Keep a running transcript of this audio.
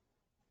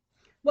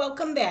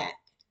Welcome back.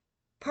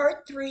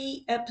 Part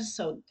 3,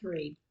 Episode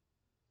 3.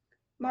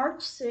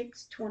 March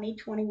 6,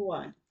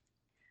 2021.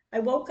 I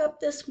woke up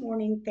this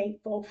morning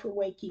thankful for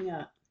waking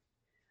up.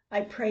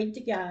 I prayed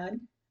to God,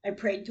 I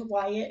prayed to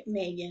Wyatt and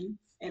Megan,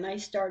 and I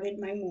started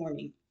my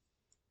morning.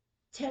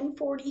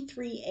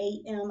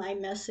 10:43 a.m. I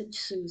messaged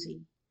Susie.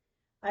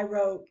 I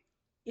wrote,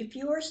 "If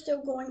you are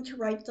still going to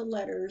write the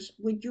letters,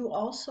 would you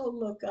also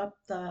look up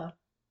the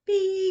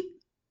beep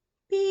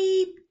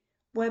beep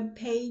web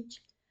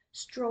page?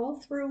 Stroll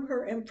through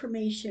her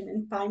information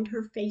and find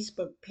her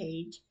Facebook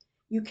page.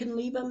 You can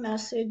leave a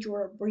message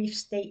or a brief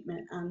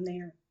statement on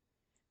there.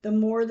 The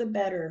more the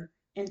better,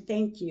 and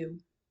thank you."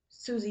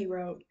 Susie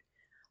wrote,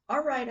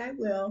 "All right, I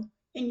will,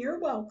 and you're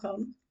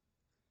welcome."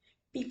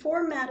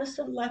 Before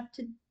Madison left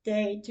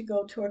today to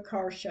go to a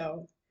car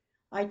show,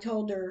 I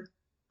told her,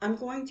 "I'm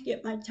going to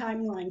get my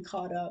timeline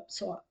caught up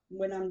so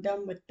when I'm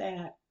done with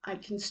that, I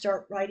can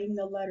start writing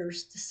the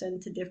letters to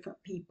send to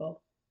different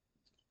people."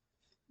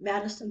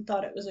 Madison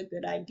thought it was a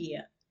good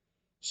idea.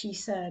 She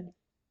said,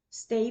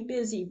 "Stay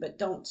busy, but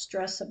don't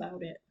stress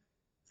about it."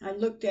 I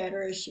looked at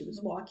her as she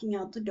was walking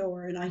out the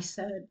door and I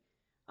said,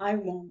 "I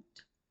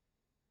won't."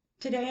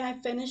 Today I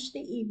finished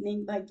the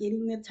evening by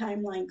getting the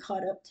timeline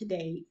caught up to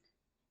date.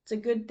 It's a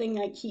good thing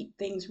I keep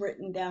things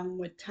written down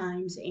with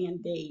times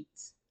and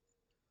dates.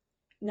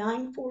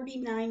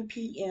 9:49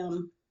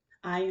 p.m.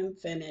 I am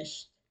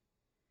finished.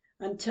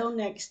 Until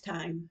next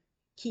time,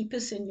 keep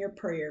us in your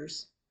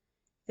prayers.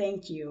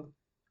 Thank you.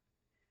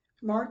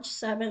 March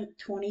 7th,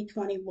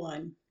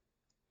 2021.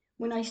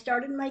 When I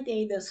started my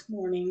day this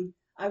morning,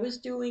 I was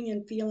doing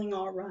and feeling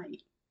all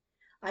right.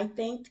 I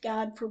thanked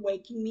God for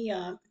waking me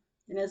up,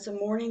 and as the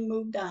morning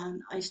moved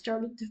on, I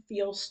started to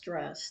feel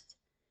stressed.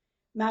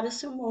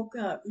 Madison woke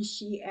up and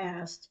she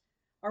asked,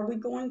 "Are we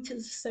going to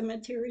the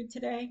cemetery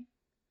today?"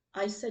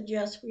 I said,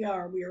 "Yes, we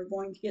are. We are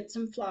going to get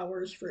some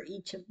flowers for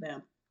each of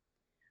them."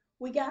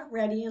 We got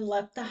ready and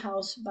left the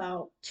house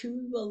about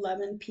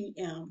 2:11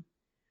 p.m.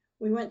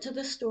 We went to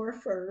the store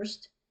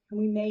first, and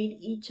we made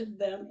each of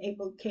them a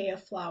bouquet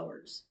of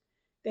flowers.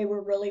 They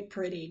were really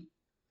pretty.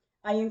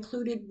 I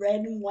included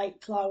red and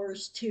white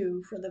flowers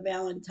too for the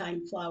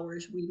Valentine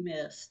flowers we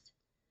missed.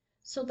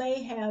 So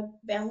they have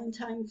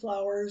Valentine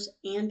flowers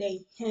and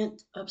a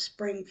hint of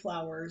spring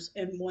flowers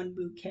in one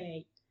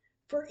bouquet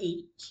for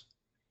each.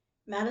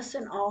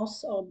 Madison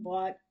also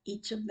bought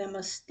each of them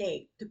a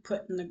stake to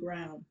put in the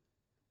ground.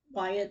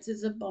 Wyatt's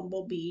is a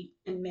bumblebee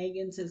and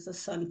Megan's is a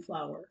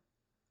sunflower.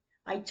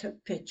 I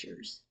took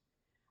pictures.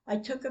 I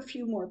took a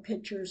few more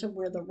pictures of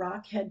where the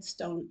rock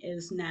headstone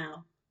is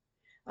now.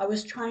 I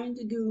was trying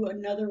to do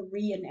another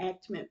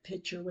reenactment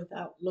picture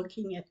without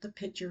looking at the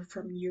picture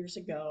from years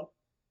ago.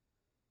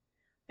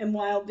 And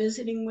while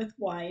visiting with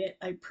Wyatt,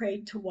 I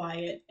prayed to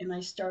Wyatt and I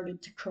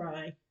started to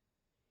cry.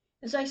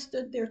 As I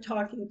stood there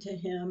talking to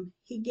him,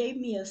 he gave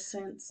me a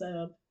sense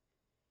of,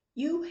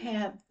 "You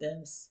have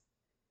this."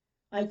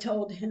 I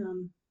told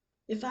him,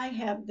 "If I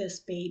have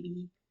this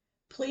baby,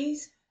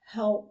 please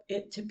help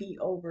it to be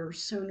over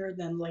sooner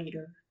than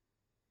later."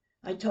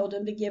 I told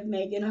him to give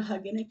Megan a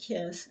hug and a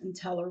kiss and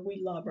tell her we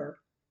love her.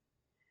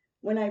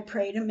 When I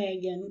pray to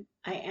Megan,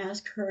 I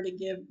ask her to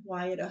give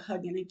Wyatt a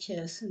hug and a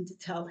kiss and to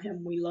tell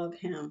him we love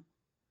him.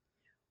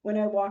 When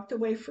I walked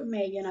away from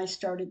Megan, I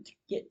started to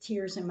get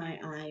tears in my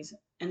eyes,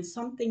 and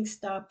something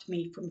stopped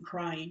me from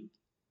crying.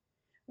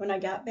 When I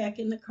got back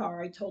in the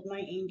car, I told my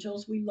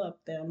angels we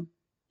loved them,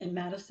 and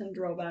Madison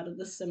drove out of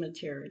the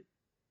cemetery.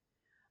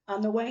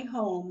 On the way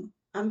home,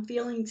 I'm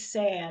feeling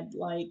sad,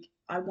 like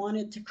I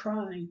wanted to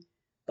cry,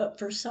 but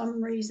for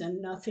some reason,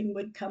 nothing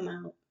would come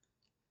out.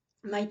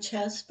 My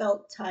chest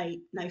felt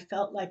tight, and I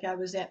felt like I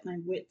was at my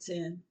wits'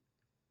 end.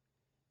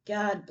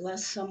 God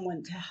bless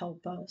someone to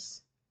help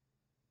us.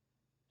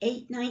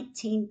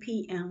 8:19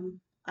 p.m.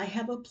 I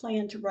have a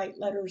plan to write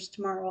letters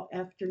tomorrow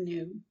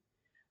afternoon.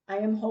 I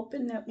am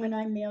hoping that when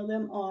I mail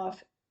them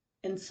off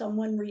and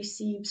someone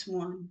receives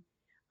one,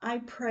 I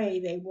pray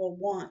they will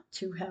want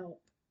to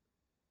help.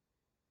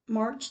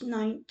 March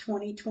 9th,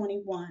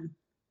 2021.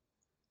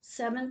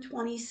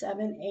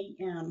 7:27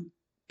 a.m.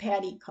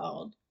 Patty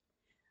called.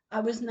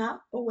 I was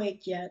not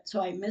awake yet,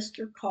 so I missed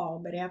her call,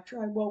 but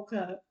after I woke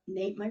up and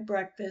ate my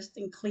breakfast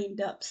and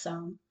cleaned up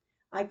some,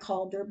 I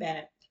called her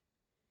back.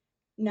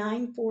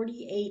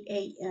 9:48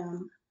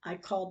 a.m. I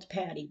called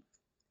Patty.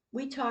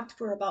 We talked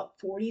for about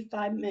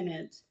 45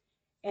 minutes,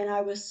 and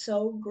I was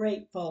so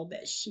grateful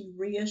that she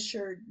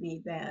reassured me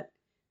that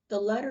the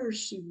letters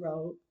she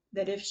wrote,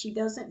 that if she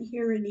doesn't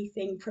hear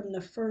anything from the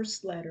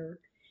first letter,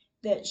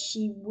 that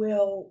she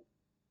will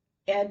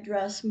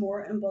address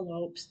more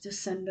envelopes to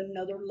send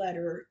another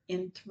letter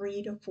in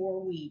 3 to 4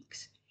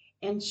 weeks,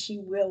 and she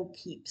will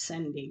keep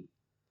sending.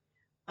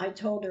 I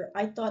told her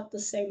I thought the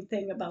same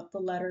thing about the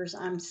letters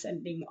I'm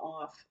sending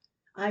off.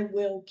 I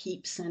will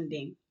keep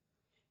sending.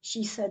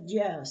 She said,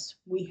 "Yes,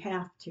 we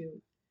have to."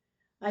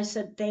 I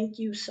said, "Thank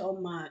you so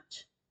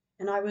much."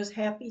 And I was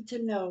happy to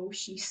know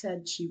she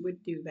said she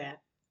would do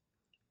that.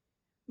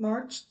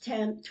 March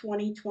 10th,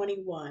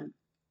 2021.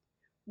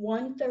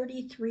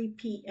 1:33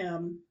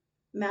 p.m.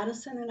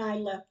 Madison and I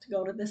left to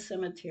go to the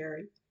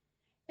cemetery,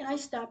 and I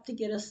stopped to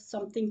get us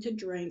something to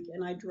drink,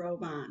 and I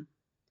drove on.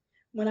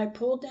 When I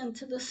pulled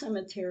into the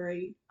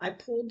cemetery, I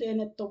pulled in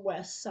at the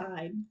west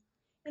side,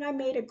 and I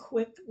made a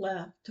quick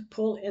left to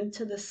pull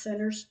into the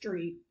center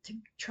street to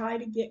try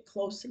to get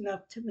close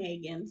enough to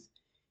Megan's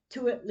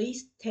to at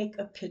least take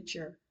a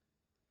picture.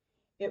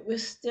 It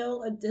was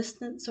still a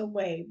distance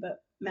away,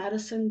 but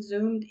Madison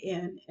zoomed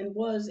in and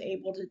was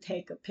able to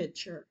take a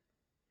picture.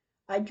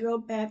 I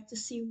drove back to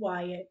see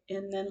Wyatt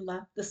and then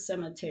left the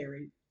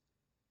cemetery.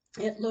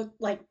 It looked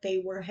like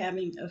they were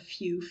having a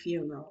few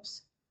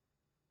funerals.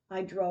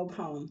 I drove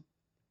home.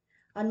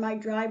 On my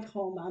drive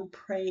home, I'm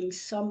praying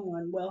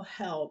someone will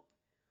help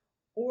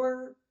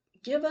or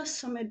give us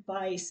some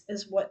advice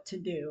as what to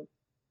do.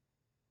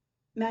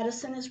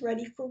 Madison is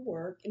ready for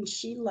work and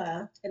she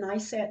left, and I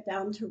sat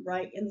down to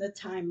write in the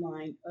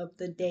timeline of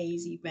the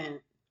day's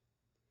event.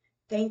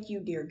 Thank you,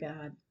 dear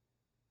God.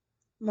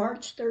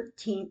 March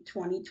 13th,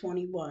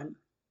 2021,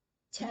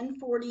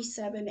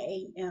 10:47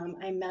 a.m.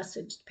 I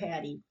messaged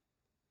Patty.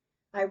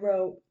 I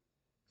wrote,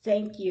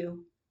 "Thank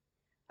you.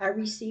 I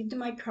received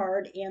my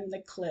card and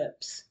the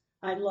clips.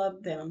 I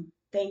love them.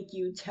 Thank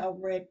you. Tell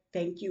Rick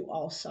thank you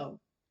also."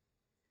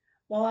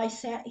 While I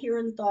sat here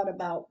and thought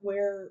about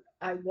where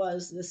I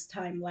was this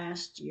time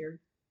last year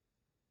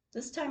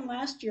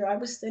I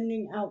was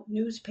sending out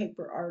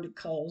newspaper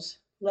articles,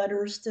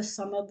 letters to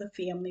some of the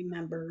family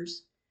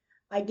members.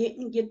 I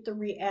didn't get the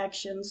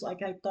reactions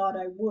like I thought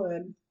I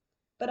would,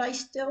 but I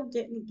still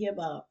didn't give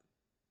up.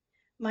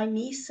 My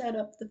niece set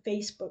up the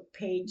Facebook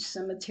page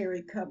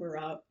Cemetery Cover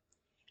Up.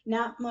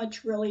 Not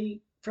much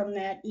really from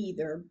that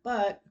either,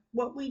 but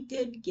what we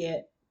did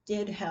get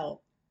did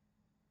help.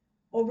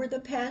 Over the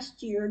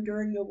past year,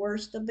 during the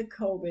worst of the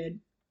COVID,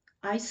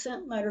 I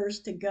sent letters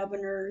to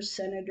governors,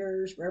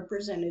 senators,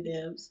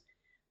 representatives,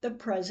 the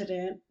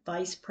president,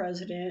 vice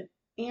president,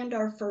 and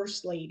our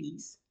first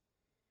ladies.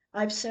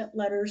 I've sent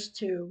letters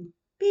to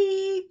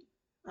beep.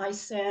 I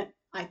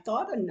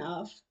thought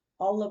enough,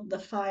 all of the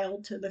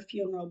file to the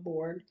funeral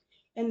board,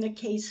 and the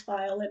case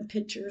file and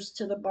pictures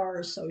to the Bar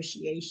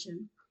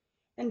Association,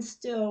 and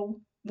still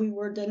we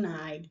were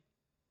denied.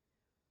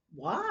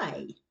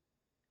 Why?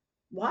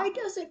 Why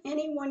doesn't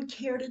anyone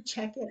care to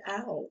check it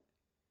out?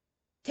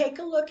 Take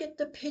a look at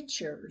the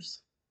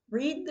pictures.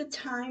 Read the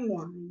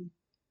timeline.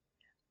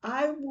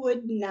 I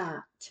would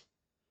not,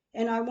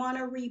 and I want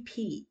to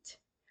repeat,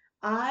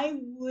 I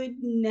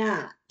would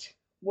not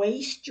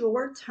waste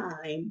your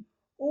time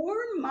or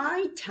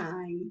my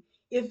time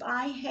if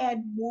I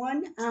had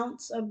 1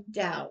 ounce of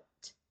doubt.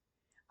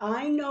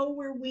 I know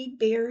where we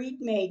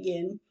buried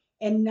Megan,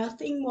 and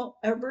nothing will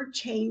ever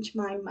change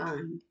my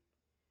mind.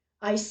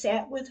 I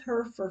sat with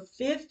her for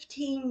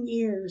 15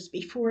 years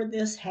before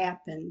this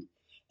happened,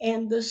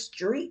 and the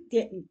street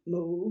didn't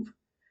move,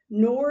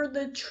 nor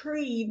the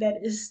tree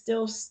that is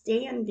still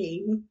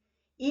standing,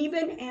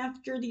 even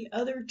after the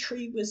other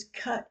tree was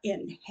cut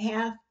in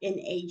half in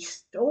a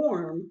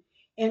storm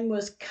and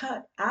was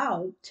cut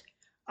out.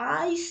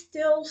 I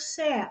still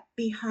sat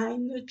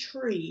behind the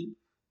tree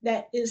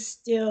that is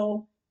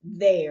still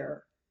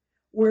there,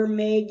 where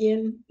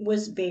Megan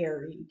was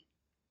buried.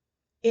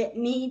 It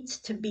needs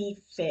to be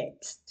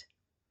fixed.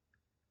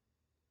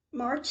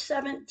 March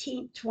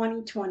 17th,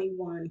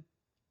 2021.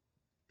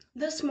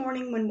 This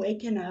morning when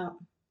waking up,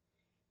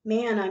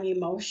 man, I'm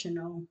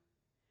emotional.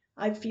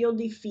 I feel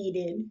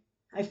defeated.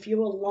 I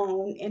feel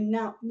alone, and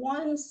not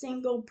one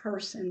single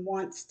person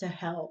wants to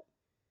help.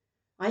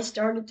 I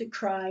started to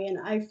cry, and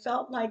I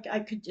felt like I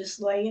could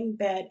just lay in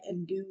bed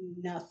and do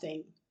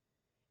nothing.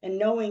 And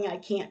knowing I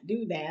can't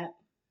do that,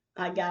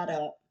 I got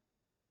up.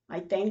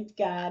 I thanked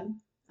God.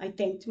 I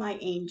thanked my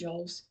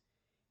angels.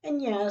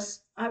 And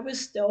yes, I was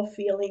still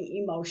feeling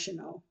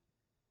emotional.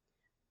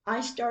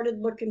 I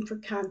started looking for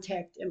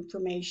contact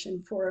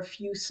information for a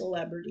few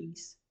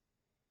celebrities.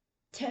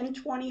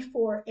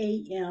 10:24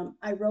 a.m.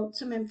 I wrote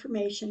some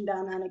information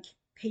down on a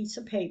piece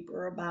of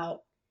paper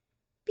about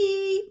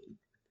beep,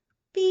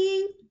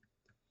 beep.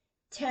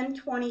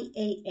 10:28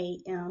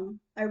 a.m.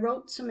 I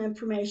wrote some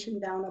information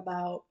down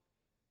about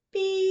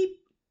beep,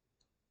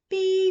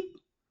 beep.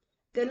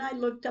 Then I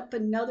looked up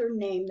another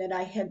name that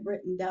I had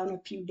written down a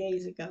few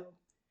days ago,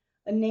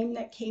 a name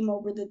that came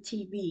over the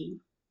TV,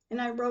 and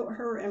I wrote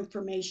her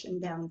information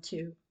down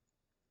too.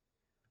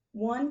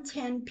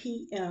 1:10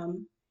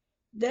 p.m.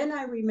 Then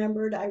I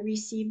remembered I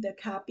received a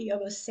copy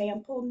of a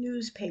sample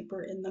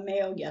newspaper in the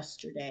mail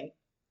yesterday.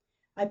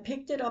 I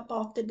picked it up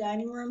off the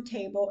dining room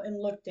table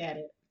and looked at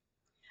it.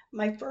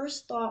 My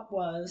first thought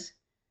was,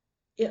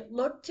 it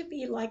looked to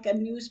be like a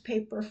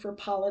newspaper for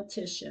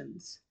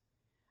politicians.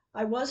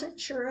 I wasn't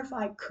sure if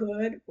I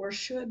could or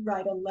should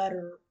write a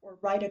letter or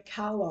write a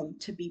column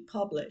to be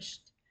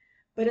published.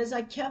 But as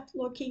I kept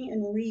looking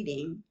and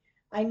reading,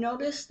 I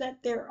noticed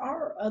that there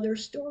are other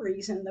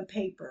stories in the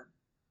paper.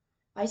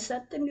 I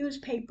set the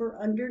newspaper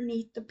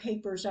underneath the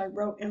papers I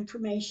wrote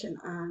information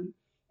on,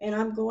 and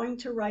I'm going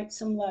to write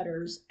some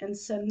letters and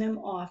send them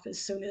off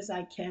as soon as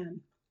I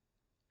can.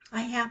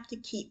 I have to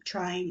keep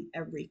trying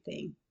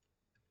everything.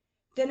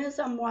 Then as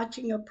I'm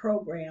watching a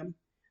program,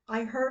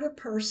 I heard a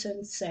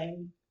person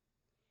say,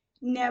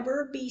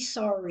 "Never be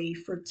sorry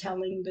for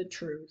telling the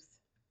truth."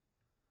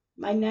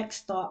 My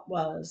next thought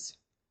was,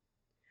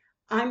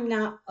 I'm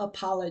not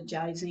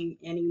apologizing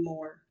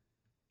anymore.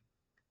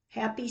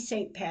 Happy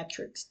St.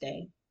 Patrick's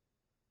Day.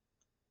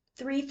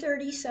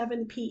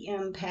 3:37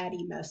 p.m.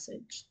 Patty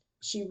messaged.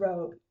 She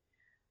wrote,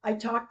 I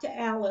talked to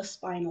Alice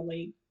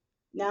finally.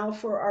 Now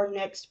for our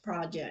next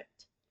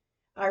project.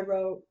 I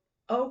wrote,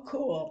 oh,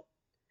 cool.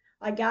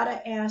 I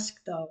gotta ask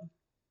though,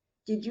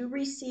 did you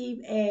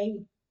receive a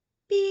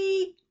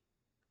beep,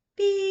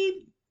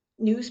 beep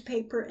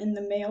newspaper in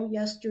the mail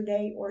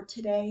yesterday or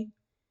today?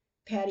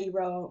 Patty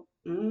wrote,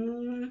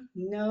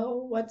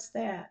 no, what's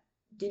that?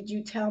 Did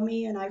you tell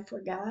me and I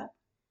forgot?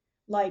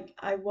 Like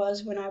I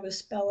was when I was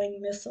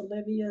spelling Miss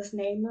Olivia's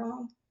name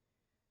wrong?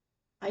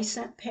 I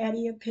sent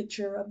Patty a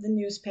picture of the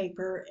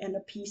newspaper and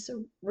a piece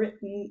of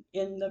written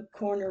in the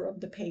corner of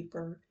the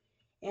paper.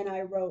 And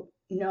I wrote,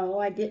 no,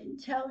 I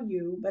didn't tell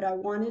you, but I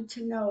wanted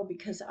to know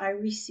because I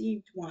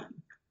received one.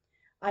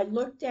 I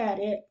looked at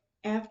it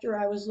after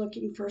I was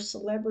looking for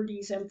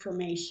celebrities'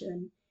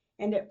 information,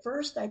 and at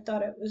first I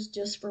thought it was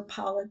just for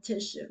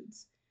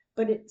politicians,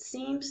 but it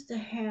seems to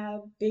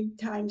have big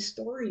time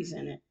stories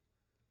in it.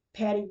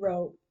 Patty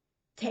wrote,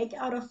 take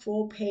out a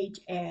full page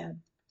ad.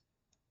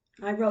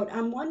 I wrote,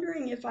 I'm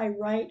wondering if I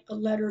write a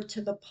letter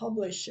to the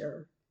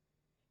publisher.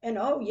 And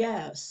oh,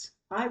 yes,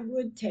 I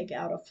would take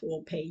out a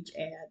full page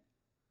ad.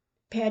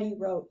 Patty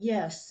wrote,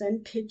 yes,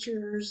 send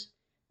pictures.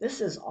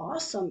 This is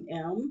awesome,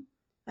 Em.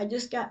 I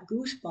just got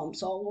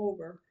goosebumps all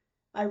over.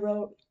 I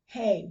wrote,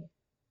 hey,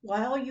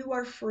 while you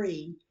are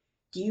free,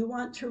 do you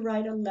want to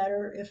write a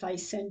letter if I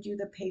send you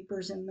the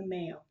papers in the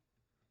mail?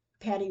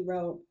 Patty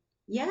wrote,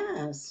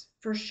 yes,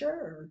 for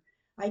sure.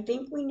 I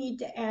think we need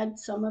to add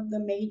some of the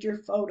major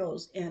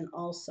photos in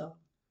also.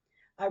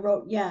 I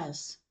wrote,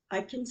 yes,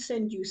 I can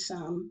send you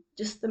some,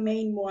 just the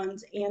main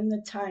ones and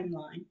the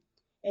timeline.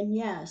 And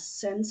yes,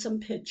 send some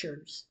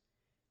pictures.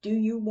 Do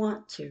you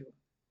want to?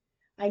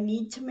 I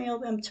need to mail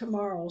them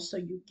tomorrow so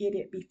you get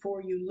it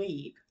before you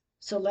leave.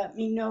 So let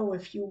me know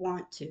if you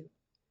want to.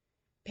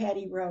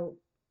 Patty wrote,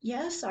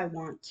 yes, I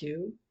want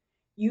to.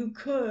 You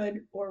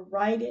could, or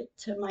write it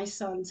to my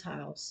son's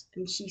house.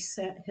 And she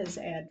sent his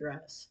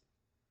address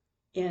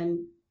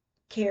in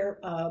care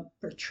of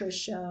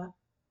Patricia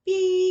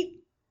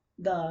Beep,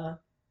 the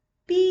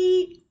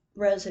Beep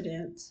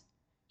residence.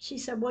 She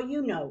said, well,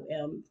 you know,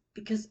 Em,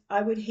 because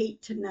I would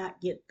hate to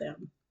not get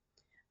them.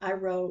 I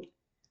wrote,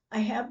 I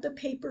have the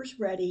papers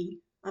ready.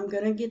 I'm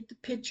going to get the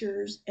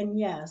pictures, and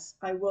yes,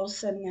 I will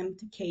send them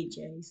to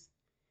KJ's.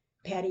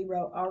 Patty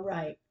wrote, all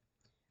right.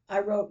 I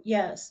wrote,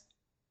 yes,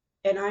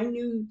 and I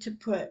knew to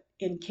put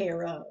in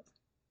care of.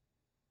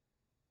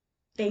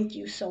 Thank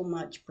you so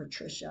much,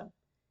 Patricia.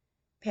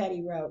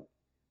 Patty wrote,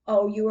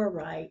 oh, you are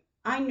right.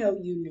 I know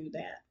you knew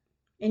that.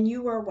 And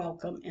you are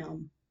welcome,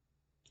 Em.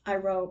 I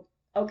wrote,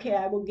 okay,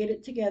 I will get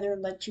it together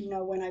and let you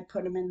know when I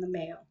put them in the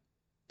mail.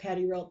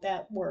 Patty wrote,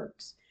 that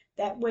works.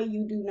 That way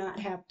you do not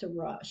have to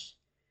rush.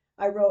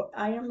 I wrote,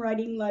 I am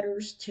writing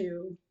letters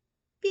to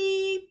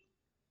beep,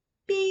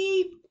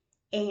 beep,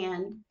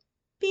 and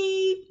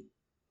beep,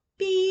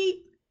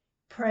 beep,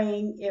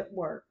 praying it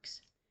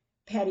works.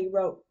 Patty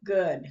wrote,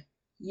 good.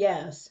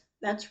 Yes,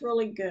 that's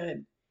really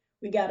good.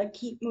 We got to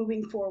keep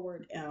moving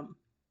forward, Em.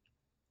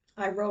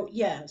 I wrote,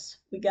 yes,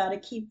 we got to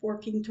keep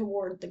working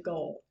toward the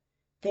goal.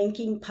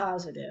 Thinking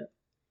positive.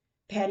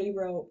 Patty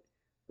wrote,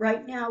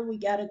 right now we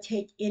got to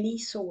take any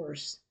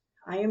source.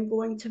 I am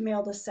going to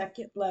mail the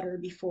second letter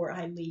before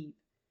I leave.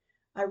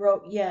 I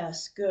wrote,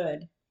 yes,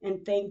 good,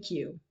 and thank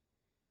you.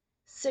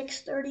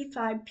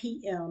 6:35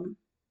 p.m.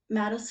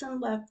 Madison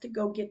left to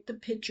go get the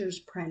pictures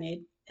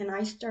printed, and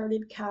I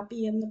started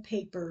copying the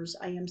papers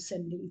I am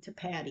sending to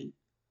Patty.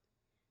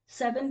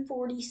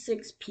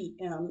 7:46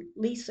 p.m.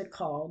 Lisa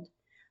called.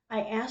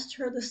 I asked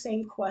her the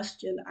same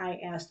question I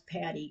asked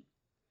Patty.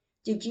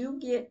 Did you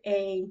get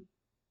a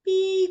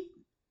beep,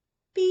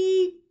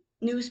 beep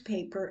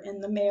newspaper in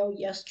the mail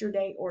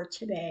yesterday or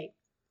today?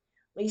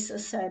 Lisa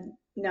said,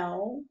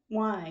 no.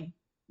 Why?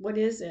 What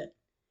is it?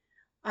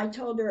 I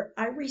told her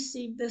I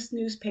received this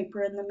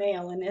newspaper in the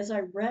mail, and as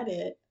I read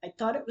it, I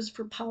thought it was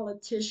for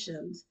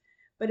politicians.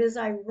 But as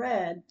I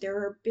read, there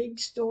are big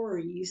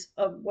stories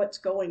of what's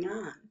going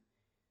on.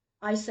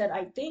 I said,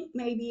 I think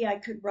maybe I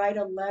could write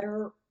a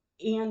letter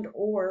and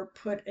or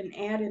put an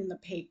ad in the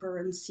paper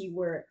and see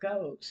where it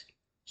goes.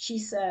 She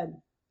said,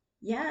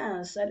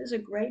 yes, that is a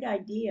great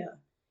idea.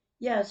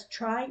 Yes,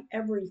 try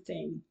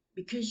everything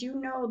because you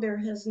know there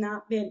has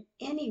not been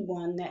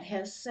anyone that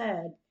has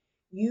said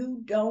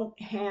you don't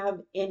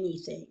have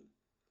anything.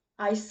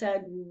 I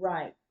said,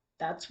 right,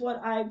 that's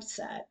what I've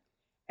said.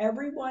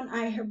 Everyone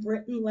I have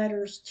written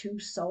letters to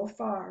so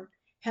far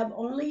have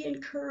only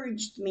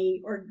encouraged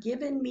me or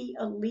given me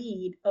a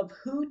lead of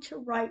who to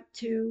write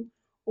to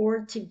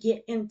or to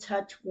get in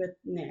touch with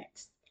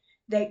next.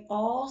 They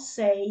all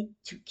say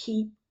to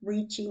keep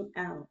reaching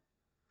out.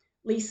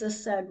 Lisa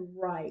said,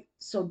 right,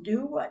 so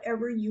do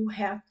whatever you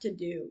have to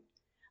do.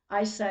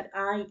 I said,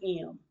 I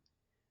am.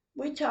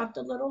 We talked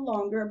a little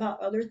longer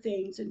about other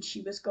things, and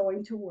she was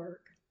going to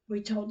work.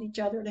 We told each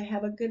other to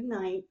have a good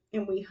night,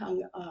 and we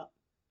hung up.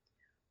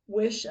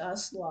 Wish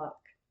us luck.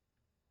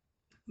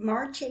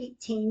 March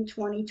 18,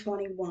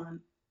 2021.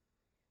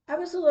 I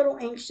was a little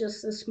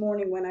anxious this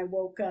morning when I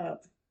woke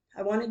up.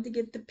 I wanted to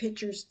get the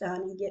pictures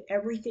done and get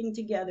everything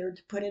together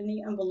to put in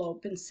the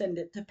envelope and send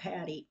it to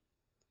Patty.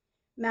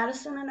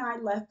 Madison and I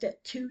left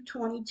at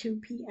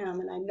 2:22 p.m.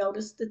 and I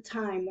noticed the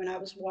time when I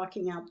was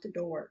walking out the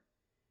door.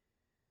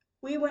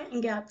 We went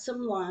and got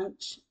some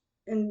lunch,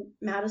 and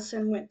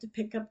Madison went to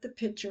pick up the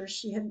pictures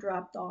she had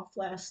dropped off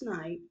last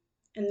night,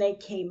 and they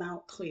came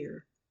out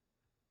clear.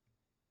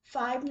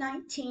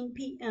 5:19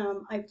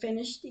 p.m. I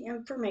finished the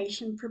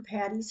information for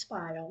Patty's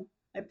file.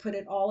 I put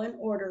it all in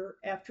order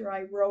after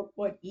I wrote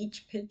what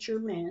each picture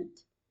meant.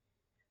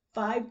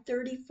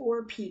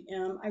 5:34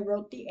 p.m. I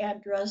wrote the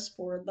address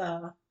for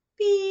the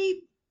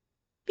beep,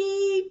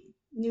 beep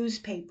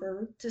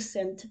newspaper to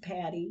send to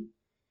Patty.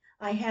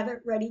 I have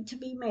it ready to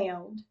be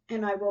mailed,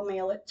 and I will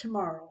mail it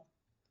tomorrow.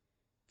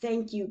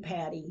 Thank you,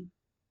 Patty.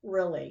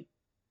 Really.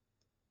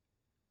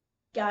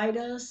 Guide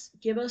us,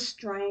 give us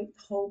strength,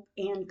 hope,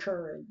 and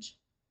courage.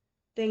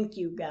 Thank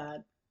you,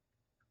 God.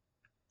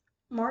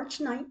 March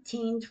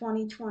 19,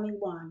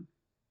 2021.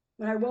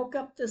 When I woke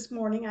up this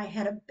morning, I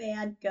had a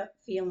bad gut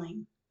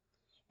feeling.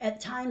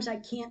 At times, I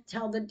can't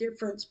tell the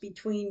difference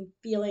between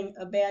feeling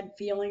a bad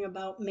feeling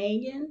about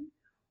Megan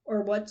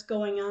or what's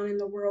going on in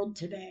the world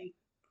today.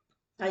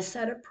 I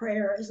said a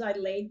prayer as I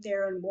laid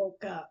there and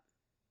woke up.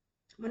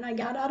 When I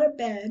got out of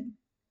bed,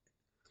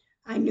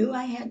 I knew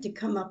I had to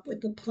come up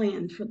with a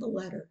plan for the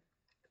letter.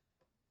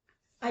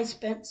 I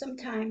spent some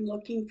time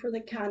looking for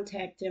the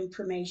contact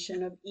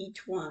information of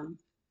each one.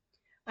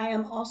 I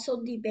am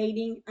also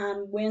debating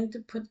on when to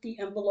put the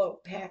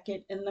envelope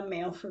packet in the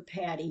mail for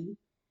Patty.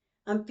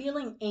 I'm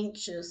feeling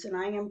anxious and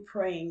I am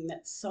praying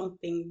that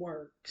something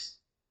works.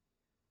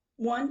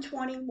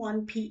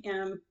 1:21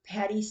 p.m.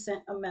 Patty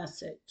sent a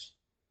message.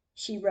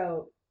 She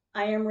wrote,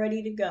 I am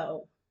ready to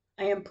go.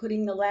 I am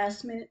putting the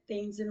last minute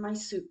things in my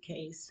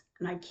suitcase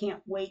and I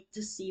can't wait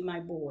to see my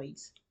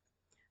boys.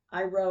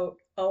 I wrote,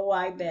 oh,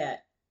 I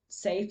bet.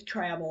 Safe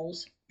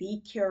travels,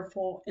 be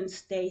careful, and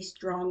stay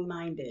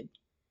strong-minded.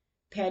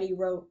 Patty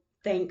wrote,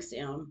 thanks,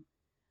 Em.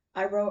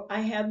 I wrote, I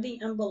have the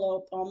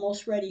envelope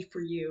almost ready for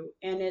you,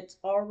 and it's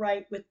all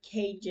right with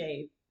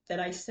KJ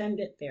that I send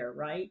it there,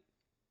 right?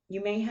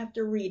 You may have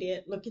to read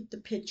it, look at the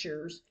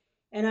pictures,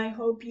 and I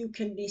hope you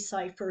can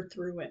decipher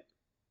through it.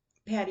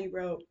 Patty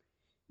wrote,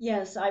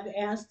 yes, I've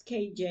asked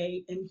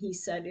KJ, and he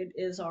said it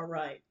is all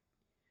right.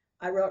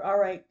 I wrote, all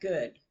right,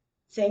 good.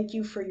 Thank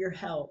you for your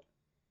help.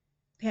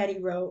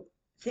 Patty wrote,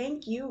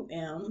 thank you,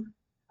 Em.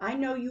 I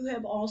know you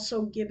have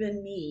also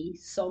given me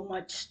so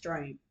much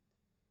strength.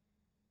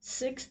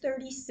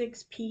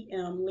 6:36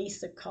 p.m.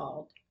 Lisa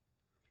called.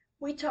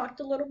 We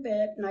talked a little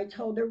bit and I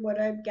told her what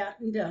I'd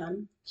gotten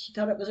done. She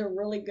thought it was a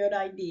really good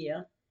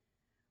idea.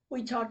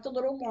 We talked a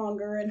little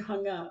longer and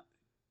hung up.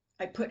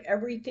 I put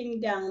everything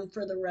down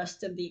for the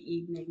rest of the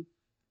evening.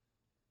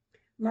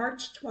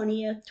 March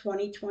 20th,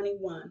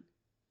 2021.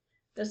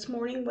 This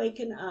morning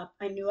waking up,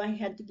 I knew I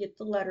had to get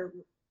the letter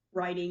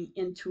writing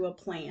into a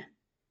plan.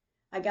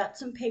 I got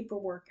some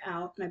paperwork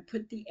out and I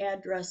put the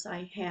address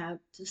I have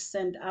to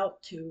send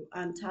out to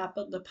on top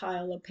of the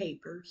pile of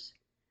papers.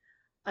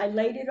 I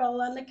laid it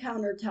all on the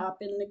countertop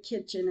in the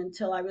kitchen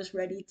until I was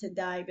ready to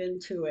dive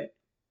into it.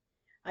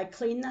 I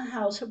cleaned the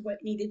house of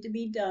what needed to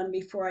be done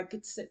before I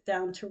could sit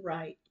down to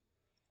write.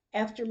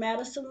 After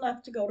Madison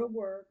left to go to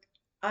work,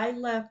 I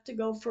left to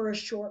go for a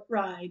short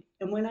ride,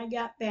 and when I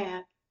got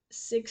back,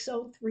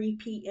 6:03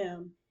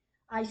 p.m.,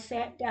 I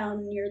sat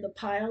down near the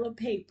pile of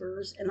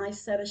papers and I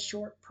said a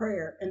short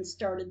prayer and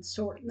started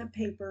sorting the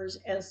papers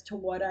as to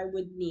what I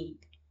would need.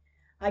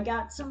 I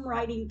got some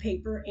writing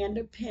paper and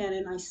a pen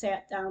and I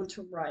sat down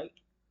to write.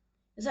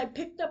 As I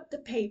picked up the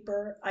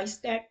paper, I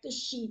stacked the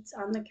sheets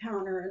on the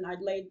counter and I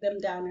laid them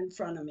down in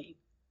front of me.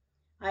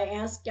 I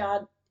asked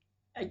God,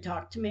 I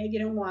talked to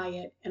Megan and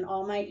Wyatt and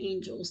all my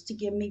angels to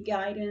give me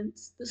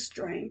guidance, the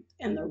strength,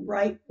 and the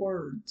right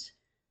words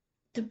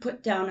to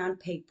put down on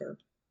paper.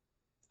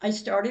 I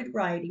started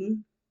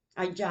writing.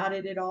 I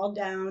jotted it all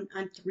down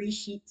on 3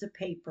 sheets of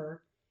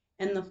paper,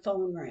 and the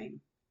phone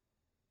rang.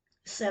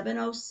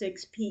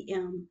 7:06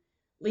 p.m.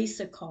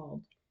 Lisa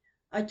called.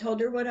 I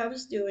told her what I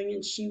was doing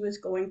and she was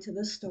going to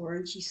the store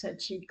and she said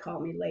she'd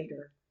call me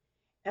later.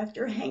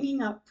 After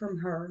hanging up from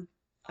her,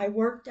 I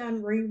worked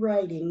on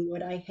rewriting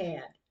what I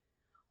had,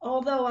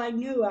 although I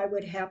knew I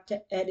would have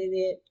to edit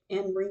it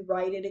and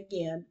rewrite it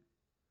again.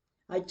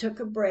 I took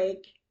a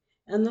break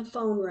and the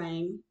phone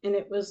rang and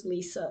it was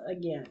Lisa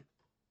again.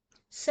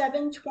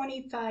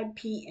 7:25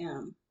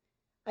 p.m.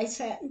 I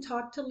sat and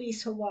talked to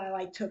Lisa while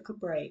I took a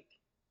break.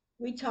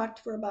 We talked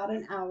for about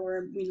an hour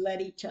and we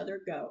let each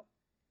other go.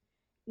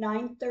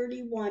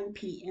 9:31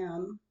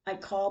 p.m. I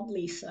called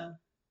Lisa.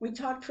 We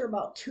talked for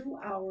about 2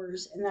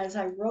 hours, and as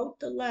I wrote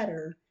the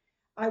letter,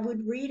 I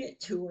would read it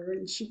to her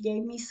and she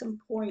gave me some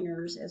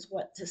pointers as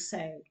what to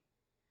say.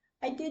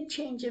 I did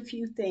change a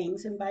few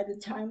things, and by the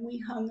time we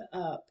hung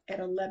up at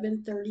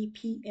 11:30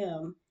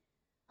 p.m.,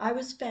 I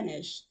was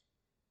finished.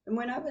 And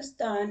when I was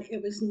done,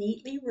 it was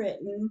neatly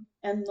written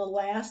and the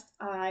last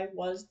I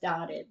was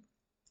dotted.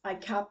 I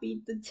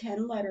copied the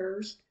 10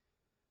 letters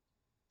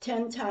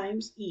 10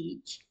 times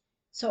each,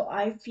 so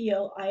I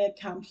feel I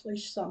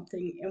accomplished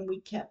something, and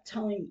we kept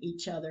telling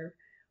each other,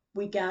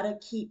 we gotta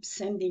keep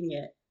sending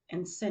it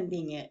and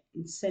sending it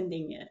and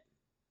sending it.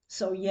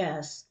 So,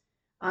 yes,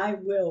 I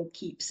will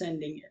keep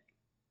sending it.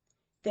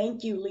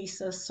 Thank you,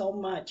 Lisa, so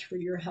much for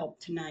your help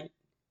tonight.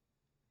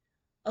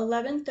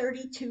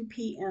 11:32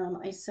 p.m.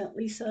 I sent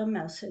Lisa a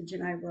message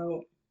and I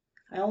wrote,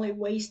 I only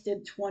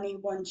wasted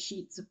 21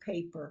 sheets of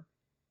paper,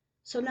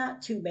 so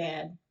not too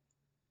bad.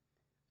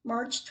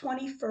 March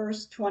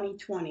 21st,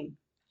 2020,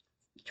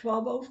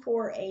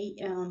 12:04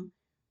 a.m.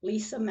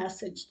 Lisa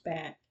messaged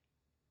back.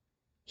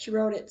 She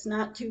wrote, it's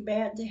not too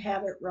bad to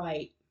have it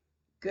right.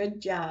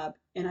 Good job,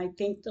 and I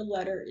think the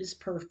letter is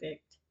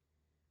perfect.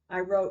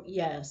 I wrote,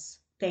 yes,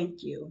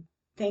 thank you.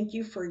 Thank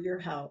you for your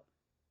help.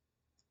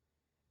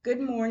 Good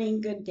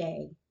morning, good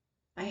day.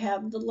 I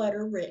have the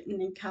letter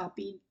written and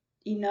copied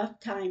enough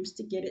times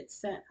to get it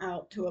sent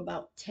out to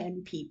about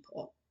 10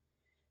 people.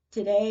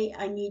 Today,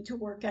 I need to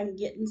work on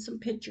getting some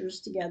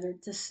pictures together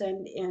to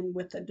send in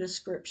with a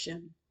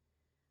description.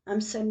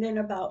 I'm sending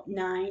about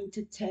 9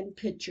 to 10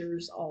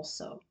 pictures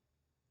also.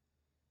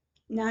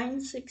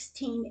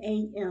 9:16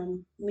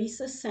 a.m.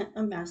 Lisa sent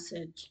a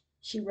message.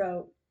 She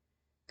wrote,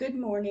 good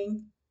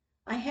morning.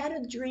 I had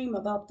a dream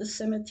about the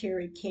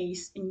cemetery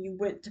case and you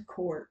went to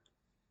court.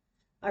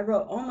 I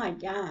wrote, oh my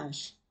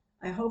gosh,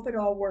 I hope it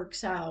all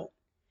works out,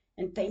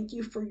 and thank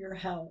you for your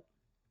help.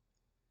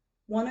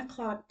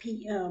 1:00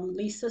 p.m.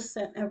 Lisa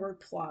sent a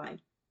reply.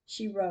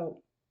 She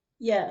wrote,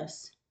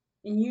 yes,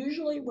 and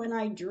usually when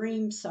I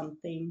dream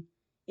something,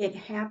 it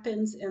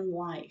happens in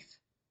life.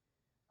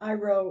 I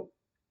wrote,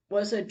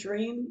 was a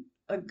dream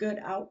a good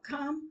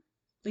outcome?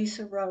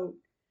 Lisa wrote,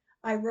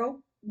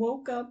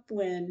 woke up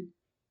when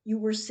you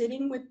were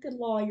sitting with the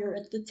lawyer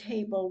at the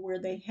table where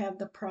they have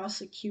the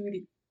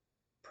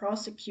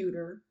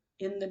prosecutor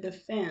in the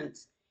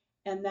defense,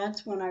 and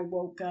that's when I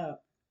woke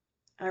up.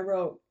 I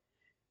wrote,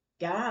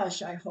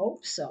 gosh, I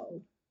hope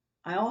so.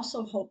 I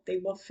also hope they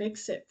will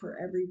fix it for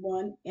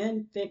everyone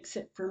and fix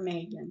it for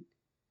Megan.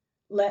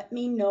 Let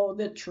me know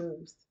the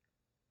truth.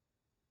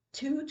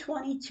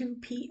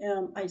 2:22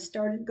 p.m. I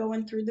started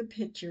going through the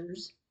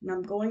pictures, and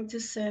I'm going to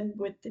send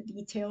with the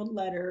detailed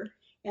letter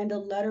and a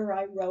letter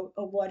I wrote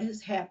of what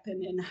has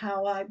happened and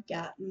how I've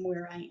gotten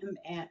where I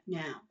am at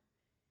now.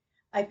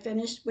 I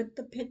finished with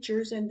the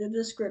pictures and the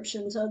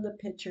descriptions of the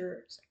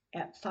pictures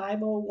at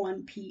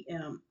 5:01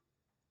 p.m.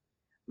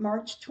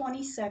 March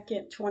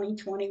 22nd,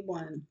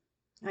 2021.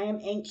 I am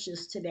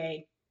anxious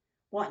today,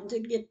 wanting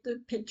to get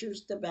the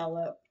pictures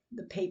developed,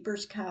 the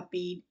papers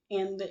copied,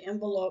 and the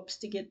envelopes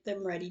to get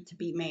them ready to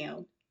be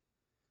mailed.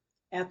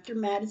 After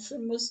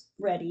Madison was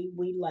ready,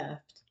 we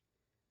left.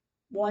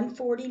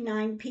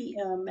 1:49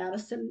 p.m.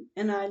 Madison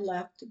and I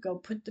left to go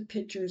put the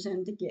pictures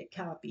in to get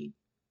copied.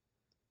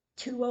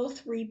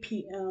 2:03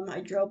 p.m.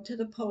 I drove to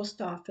the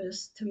post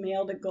office to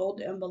mail the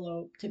gold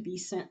envelope to be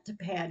sent to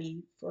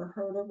Patty for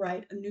her to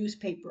write a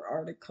newspaper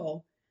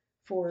article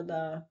for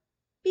the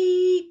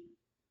beep,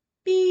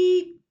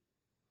 beep.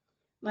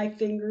 My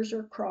fingers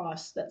are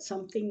crossed that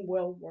something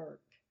will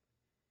work.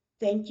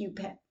 Thank you,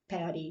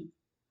 Patty.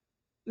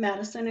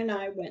 Madison and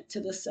I went to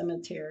the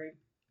cemetery.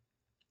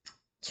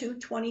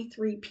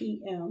 2:23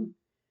 p.m.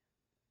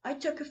 I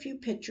took a few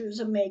pictures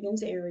of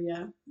Megan's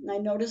area, and I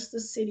noticed the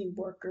city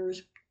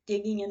workers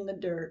digging in the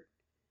dirt.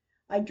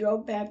 I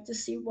drove back to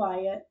see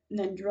Wyatt and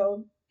then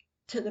drove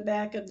to the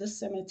back of the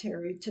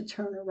cemetery to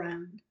turn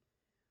around.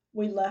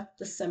 We left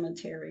the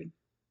cemetery.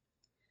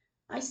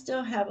 I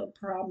still have a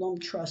problem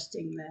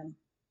trusting them.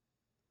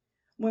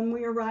 When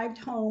we arrived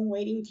home,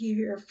 waiting to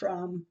hear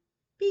from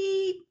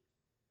beep,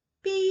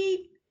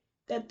 beep,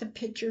 that the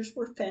pictures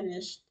were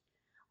finished,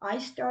 I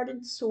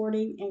started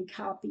sorting and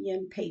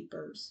copying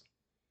papers.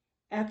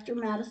 After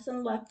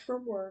Madison left for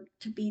work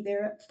to be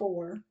there at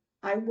 4,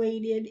 I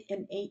waited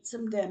and ate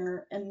some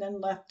dinner and then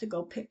left to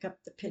go pick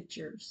up the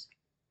pictures.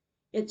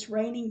 It's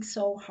raining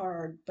so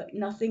hard, but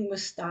nothing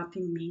was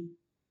stopping me,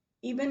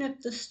 even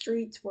if the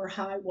streets were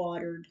high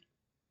watered.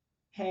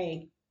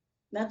 Hey,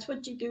 that's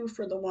what you do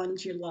for the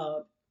ones you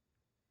love.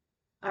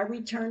 I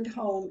returned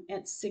home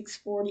at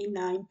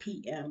 6:49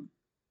 p.m.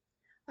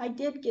 I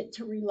did get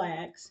to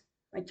relax.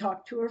 I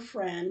talked to a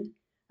friend.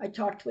 I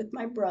talked with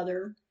my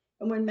brother.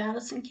 And when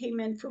Madison came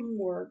in from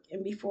work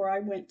and before I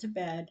went to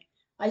bed,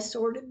 I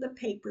sorted the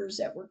papers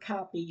that were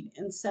copied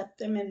and set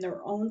them in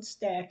their own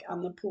stack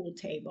on the pool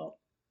table.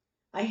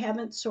 I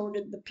haven't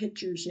sorted the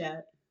pictures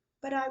yet,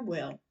 but I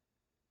will.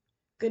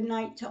 Good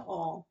night to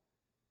all.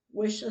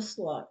 Wish us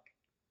luck.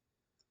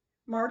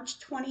 March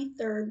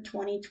 23rd,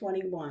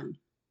 2021,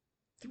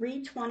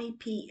 3:20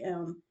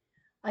 p.m.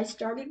 I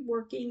started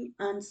working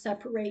on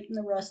separating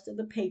the rest of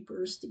the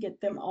papers to get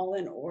them all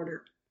in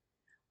order.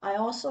 I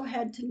also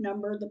had to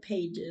number the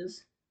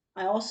pages.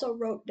 I also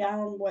wrote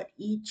down what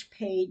each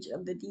page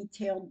of the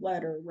detailed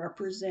letter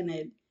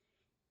represented,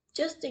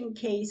 just in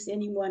case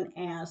anyone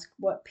asked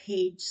what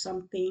page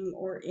something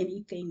or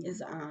anything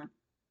is on.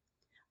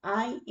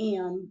 I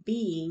am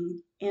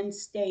being and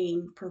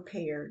staying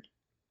prepared.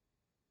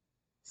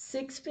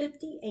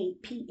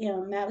 6:58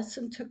 p.m.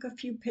 Madison took a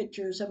few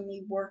pictures of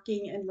me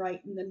working and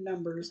writing the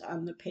numbers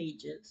on the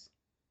pages.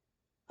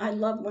 I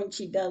love when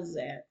she does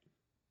that.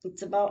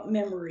 It's about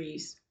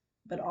memories,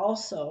 but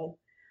also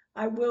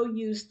I will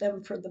use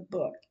them for the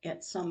book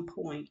at some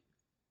point.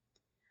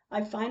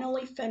 I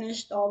finally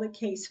finished all the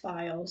case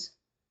files.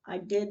 I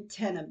did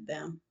 10 of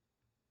them.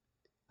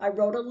 I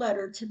wrote a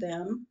letter to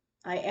them.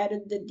 I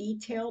added the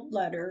detailed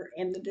letter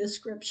and the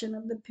description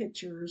of the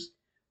pictures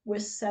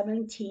with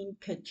 17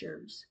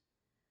 pictures.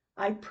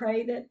 I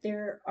pray that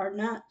there are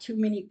not too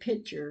many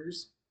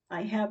pictures.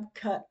 I have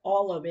cut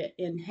all of it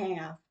in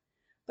half,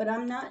 but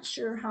I'm not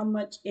sure how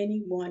much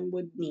anyone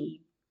would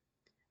need.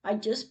 I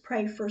just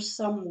pray for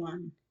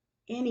someone,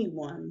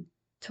 anyone,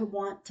 to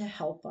want to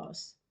help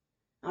us.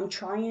 I'm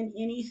trying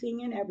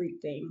anything and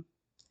everything,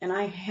 and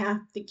I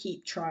have to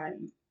keep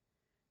trying.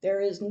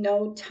 There is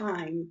no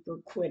time for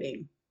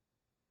quitting.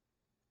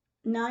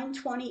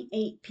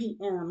 9:28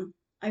 p.m.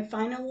 I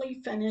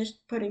finally finished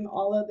putting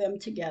all of them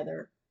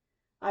together.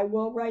 I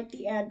will write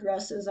the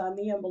addresses on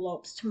the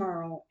envelopes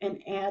tomorrow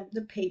and add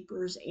the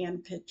papers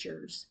and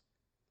pictures.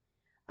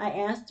 I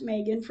asked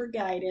Megan for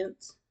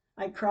guidance.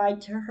 I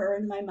cried to her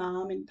and my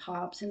mom and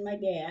Pops and my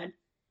dad.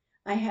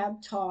 I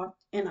have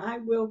talked and I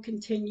will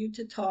continue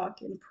to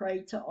talk and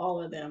pray to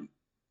all of them.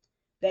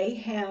 They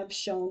have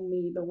shown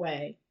me the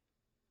way.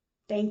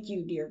 Thank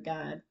you, dear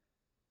God.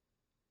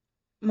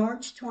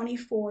 March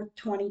 24th,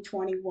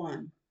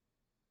 2021.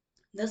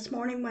 This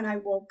morning when I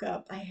woke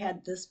up, I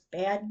had this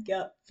bad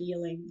gut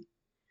feeling.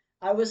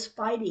 I was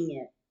fighting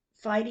it,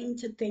 fighting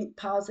to think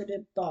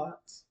positive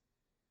thoughts.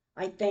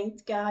 I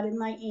thanked God and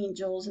my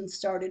angels and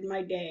started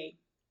my day.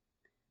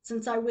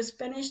 Since I was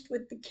finished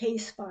with the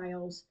case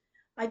files,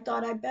 I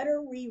thought I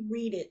better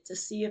reread it to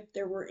see if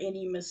there were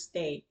any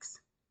mistakes.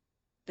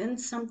 Then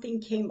something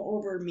came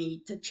over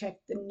me to check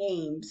the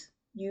names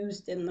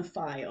used in the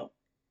file.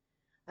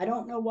 I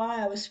don't know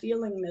why I was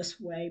feeling this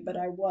way, but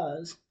I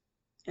was,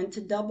 and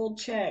to double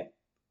check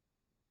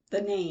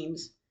the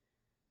names,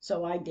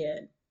 so I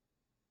did.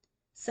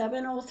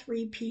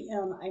 7:03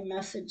 p.m. I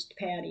messaged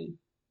Patty.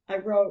 I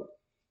wrote,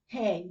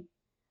 "Hey,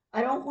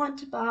 I don't want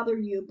to bother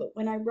you, but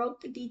when I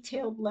wrote the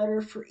detailed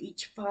letter for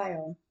each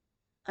file,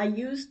 I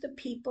used the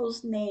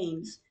people's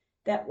names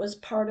that was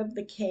part of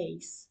the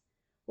case.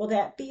 Will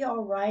that be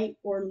all right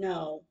or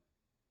no?"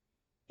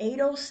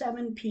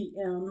 8:07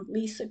 p.m.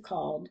 Lisa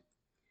called.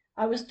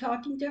 I was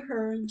talking to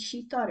her and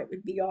she thought it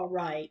would be all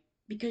right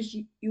because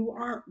you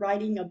aren't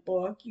writing a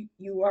book,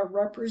 you are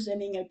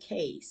representing a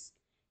case.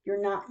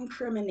 You're not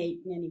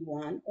incriminating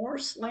anyone or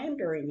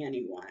slandering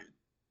anyone.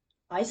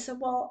 I said,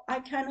 well,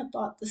 I kind of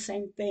thought the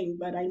same thing,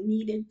 but I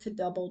needed to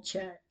double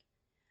check.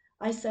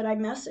 I said, I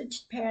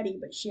messaged Patty,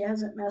 but she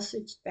hasn't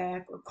messaged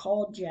back or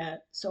called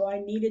yet, so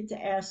I needed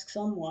to ask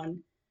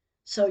someone.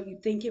 So you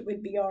think it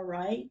would be all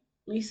right?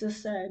 Lisa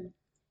said,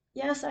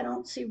 yes, I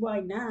don't see why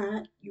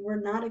not. You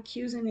were not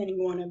accusing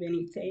anyone of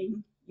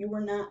anything. You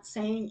were not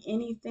saying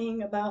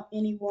anything about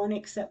anyone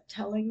except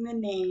telling the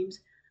names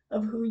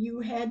of who you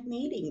had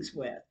meetings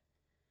with.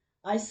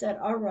 I said,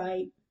 all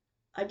right.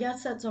 I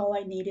guess that's all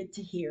I needed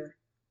to hear.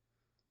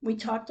 We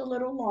talked a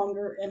little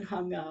longer and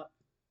hung up.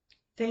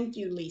 Thank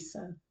you,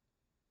 Lisa.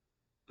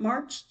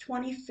 March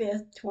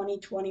 25th,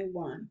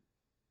 2021.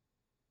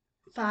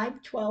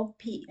 5:12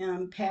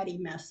 p.m. Patty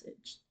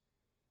messaged.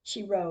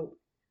 She wrote,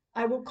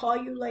 I will call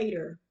you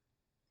later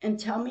and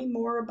tell me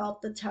more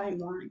about the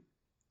timeline.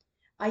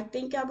 I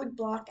think I would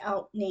block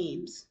out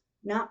names,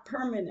 not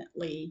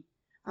permanently.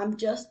 I'm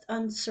just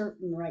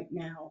uncertain right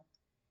now.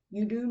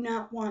 You do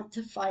not want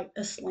to fight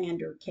a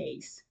slander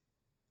case.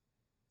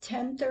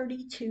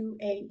 10:32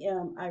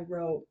 a.m. I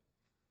wrote,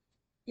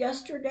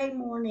 yesterday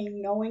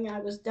morning, knowing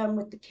I was done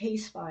with the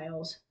case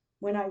files,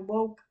 when I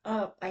woke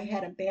up, I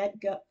had a bad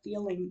gut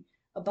feeling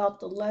about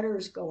the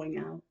letters going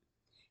out.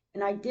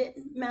 And I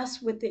didn't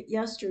mess with it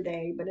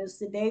yesterday, but as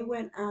the day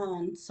went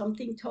on,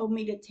 something told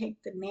me to take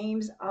the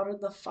names out of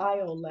the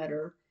file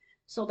letter.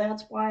 So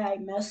that's why I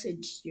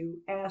messaged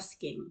you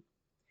asking.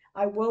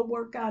 I will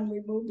work on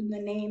removing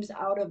the names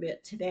out of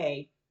it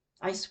today.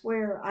 I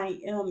swear I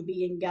am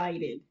being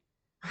guided.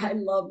 I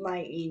love my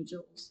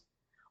angels.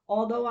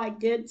 Although I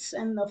did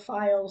send the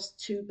files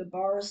to the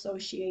Bar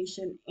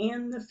Association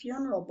and the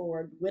funeral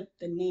board with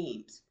the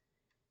names.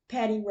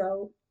 Patty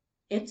wrote,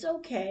 it's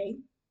okay.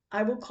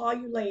 I will call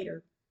you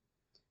later.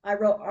 I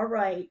wrote, all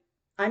right.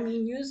 I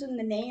mean, using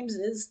the names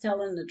is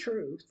telling the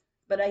truth,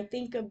 but I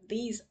think of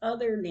these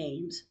other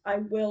names, I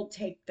will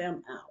take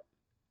them out.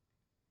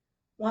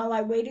 While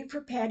I waited for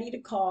Patty to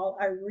call,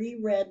 I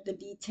reread the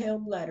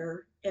detailed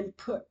letter and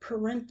put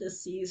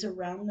parentheses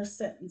around the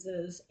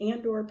sentences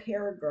and or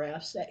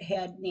paragraphs that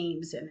had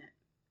names in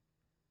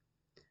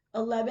it.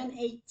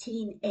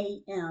 11:18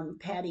 a.m.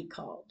 Patty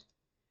called.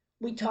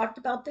 We talked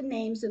about the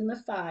names in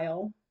the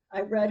file.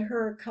 I read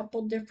her a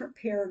couple different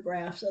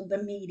paragraphs of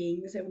the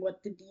meetings and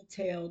what the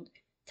detailed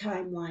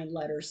timeline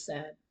letter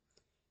said.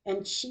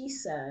 And she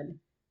said,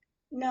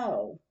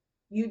 "No,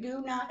 you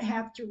do not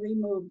have to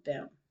remove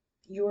them.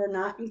 You are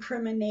not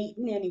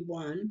incriminating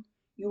anyone.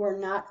 You are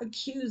not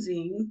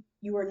accusing.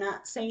 You are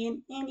not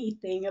saying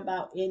anything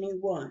about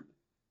anyone."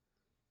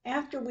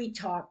 After we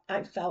talked,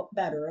 I felt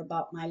better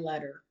about my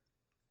letter.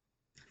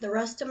 The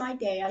rest of my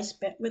day I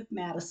spent with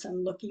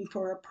Madison looking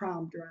for a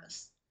prom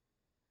dress.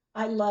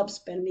 I love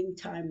spending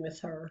time with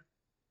her.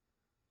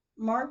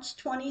 March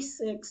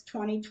 26,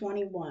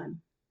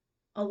 2021,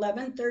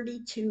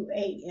 11:32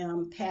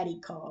 a.m. Patty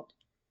called.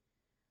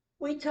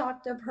 We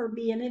talked of her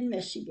being in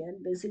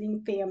Michigan,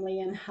 visiting family,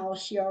 and how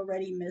she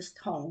already missed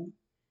home,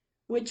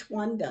 which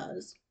one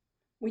does.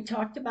 We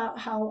talked about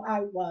how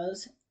I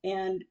was,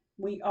 and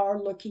we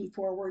are looking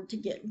forward to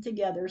getting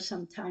together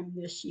sometime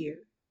this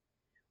year.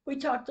 We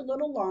talked a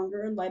little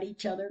longer and let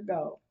each other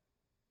go.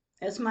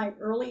 As my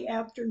early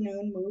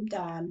afternoon moved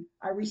on,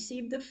 I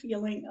received the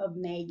feeling of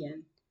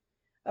Megan,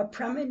 a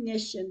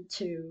premonition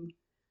to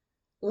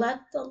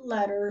let the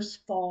letters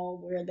fall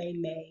where they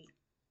may.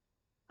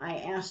 I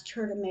asked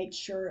her to make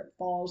sure it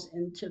falls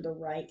into the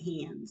right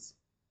hands.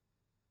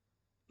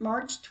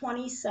 March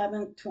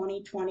 27,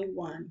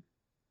 2021.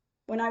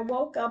 When I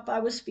woke up, I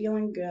was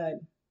feeling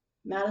good.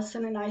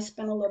 Madison and I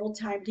spent a little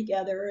time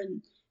together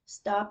and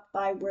stopped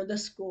by where the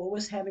school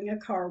was having a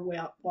car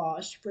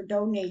wash for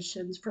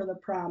donations for the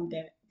prom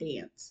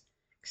dance.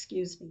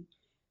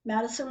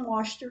 Madison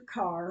washed her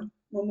car.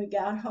 When we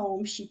got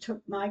home, she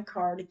took my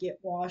car to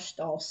get washed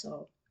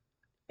also.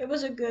 It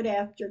was a good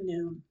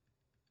afternoon.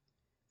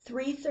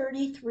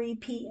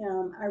 3:33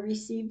 p.m. I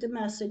received a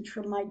message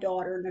from my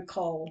daughter,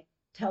 Nicole,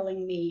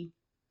 telling me,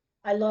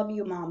 "I love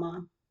you,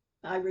 Mama."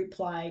 I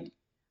replied,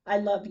 "I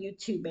love you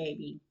too,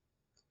 baby."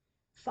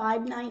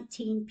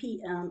 5:19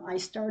 p.m. I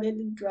started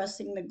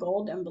addressing the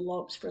gold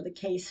envelopes for the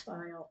case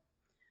file.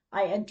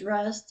 I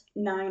addressed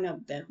 9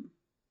 of them.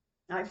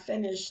 I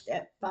finished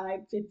at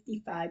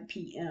 5:55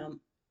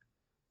 p.m.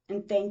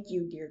 And thank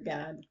you, dear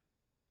God.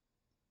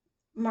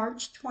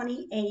 March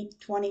 28,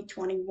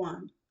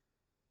 2021,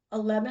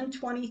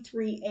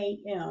 11:23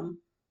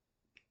 a.m.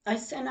 I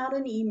sent out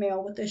an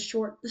email with a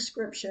short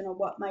description of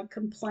what my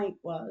complaint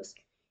was,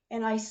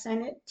 and I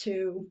sent it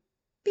to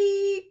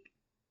beep,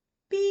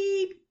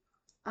 beep.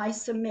 I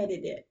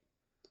submitted it.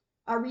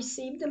 I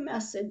received a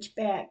message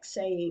back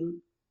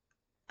saying,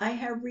 "I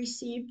have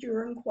received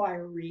your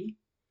inquiry.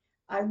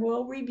 I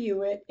will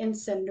review it and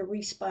send a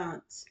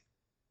response."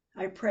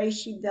 I pray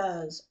she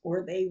does,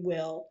 or they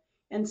will,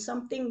 and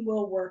something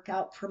will work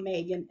out for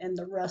Megan and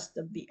the rest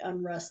of the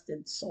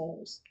unrested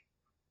souls.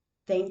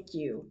 Thank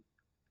you.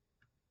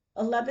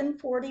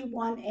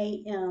 11:41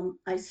 a.m.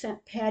 I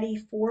sent Patty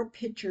 4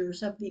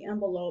 pictures of the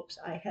envelopes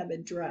I have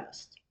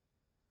addressed.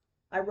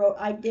 I wrote,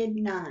 "I did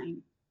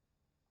 9.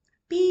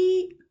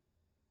 Beep,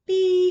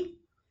 beep.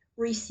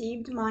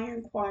 Received my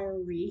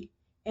inquiry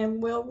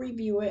and will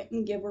review it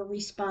and give a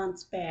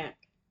response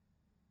back."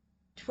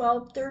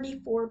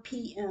 12:34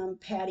 p.m.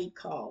 Patty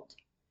called.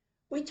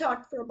 We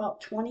talked for about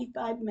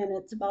 25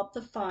 minutes about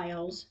the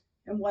files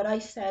and what I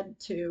said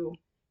to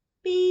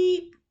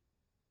beep,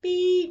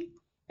 beep,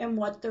 and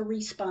what the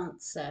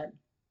response said.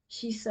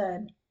 She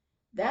said,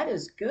 "That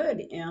is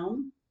good,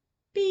 Em.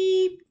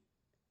 Beep,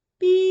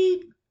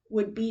 beep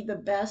would be the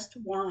best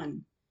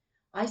one."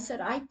 I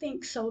said, "I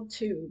think so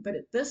too, but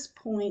at this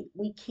point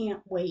we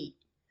can't wait.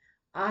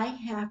 I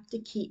have to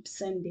keep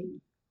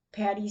sending."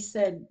 Patty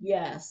said,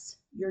 "Yes,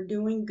 you're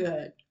doing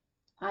good."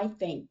 I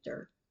thanked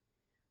her.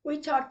 We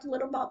talked a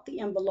little about the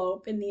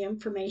envelope and the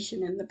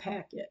information in the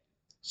packet.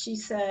 She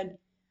said,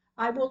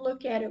 "I will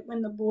look at it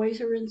when the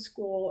boys are in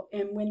school,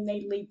 and when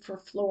they leave for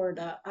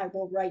Florida, I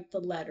will write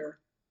the letter."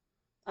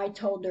 I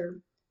told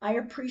her, "I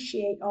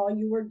appreciate all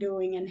you are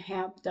doing and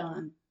have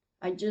done.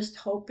 I just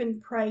hope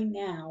and pray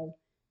now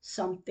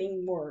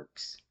something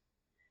works."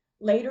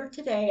 Later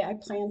today, I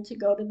plan to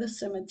go to the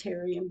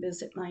cemetery and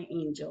visit my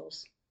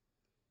angels.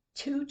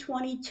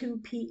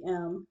 2:22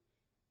 p.m.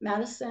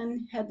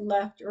 Madison had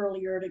left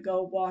earlier to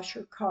go wash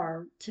her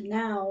car, to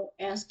now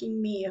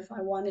asking me if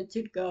I wanted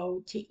to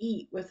go to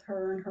eat with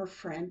her and her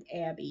friend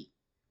Abby.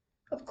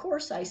 Of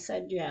course I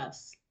said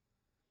yes.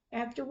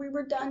 After we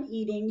were done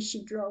eating,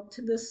 she drove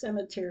to the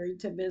cemetery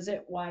to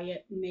visit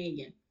Wyatt and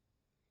Megan.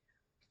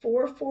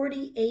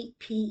 4:48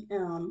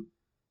 p.m.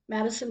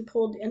 Madison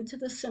pulled into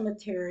the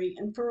cemetery,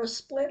 and for a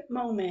split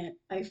moment,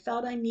 I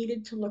felt I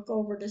needed to look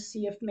over to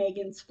see if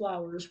Megan's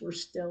flowers were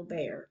still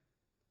there.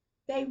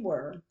 They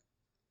were.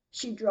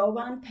 She drove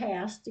on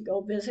past to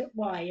go visit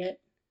Wyatt.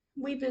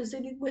 We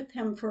visited with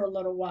him for a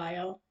little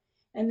while,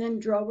 and then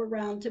drove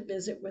around to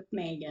visit with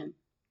Megan.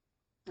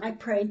 I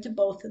prayed to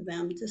both of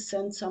them to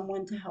send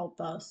someone to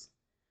help us.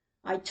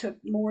 I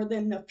took more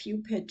than a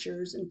few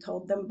pictures and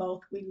told them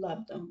both we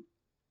loved them.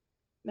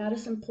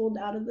 Madison pulled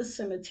out of the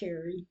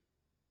cemetery,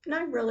 and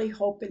I really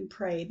hope and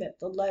pray that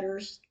the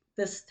letters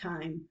this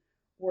time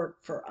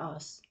work for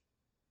us.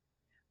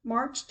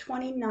 March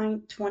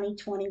 29,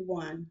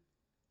 2021,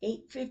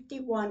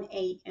 8:51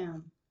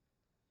 a.m.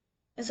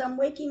 As I'm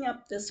waking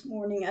up this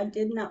morning, I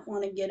did not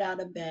want to get out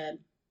of bed.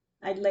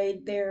 I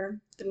laid there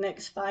the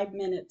next 5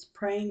 minutes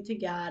praying to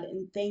God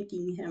and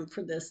thanking Him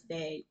for this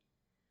day.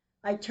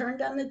 I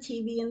turned on the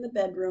TV in the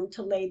bedroom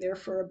to lay there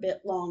for a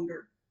bit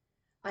longer.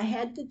 I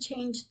had to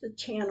change the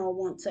channel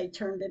once I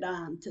turned it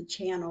on to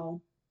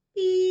channel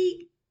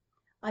beep.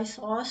 I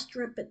saw a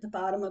strip at the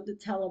bottom of the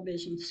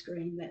television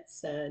screen that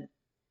said,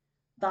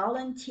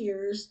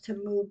 "Volunteers to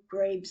move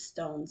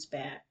gravestones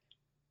back."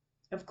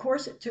 Of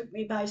course, it took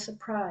me by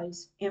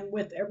surprise, and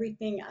with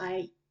everything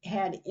I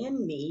had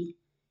in me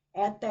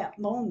at that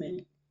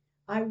moment,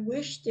 I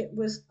wished it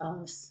was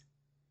us.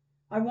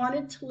 I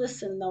wanted to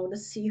listen, though, to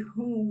see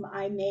whom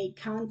I may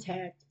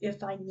contact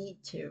if I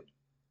need to.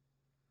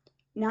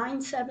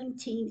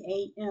 9:17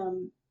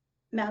 a.m.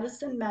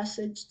 Madison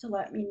messaged to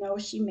let me know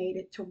she made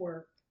it to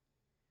work.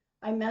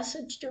 I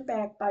messaged her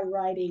back by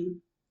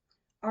writing,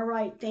 "All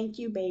right, thank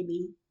you,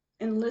 baby,"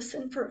 and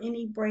listen for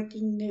any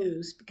breaking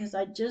news because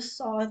I just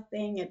saw a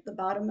thing at the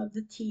bottom of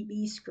the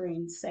TV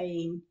screen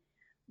saying,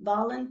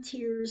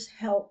 "Volunteers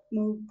help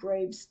move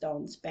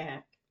gravestones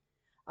back."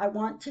 I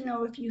want to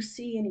know if you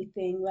see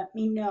anything, let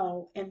me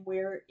know and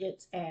where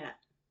it's at.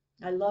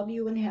 I love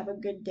you and have a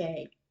good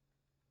day.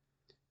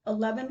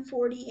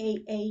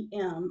 11:48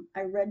 a.m.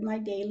 I read my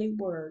daily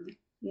word,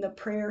 and the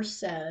prayer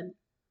said,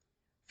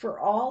 "For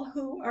all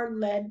who are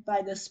led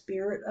by the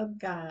Spirit of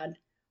God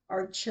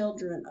are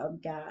children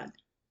of God."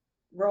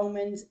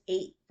 Romans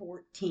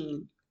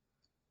 8:14.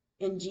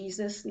 In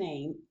Jesus'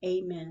 name,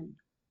 amen.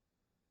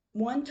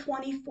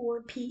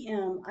 1:24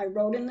 p.m. I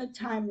wrote in the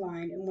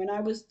timeline, and when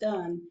I was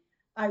done,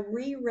 I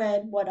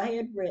reread what I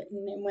had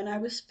written, and when I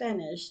was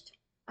finished,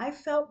 I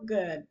felt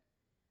good.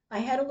 I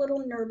had a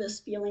little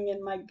nervous feeling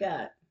in my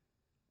gut,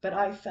 but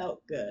I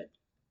felt good.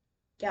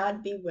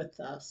 God be with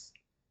us.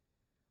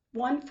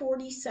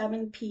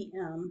 1:47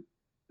 p.m.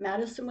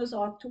 Madison was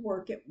off to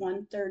work at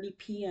 1:30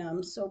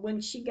 p.m., so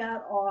when she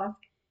got off,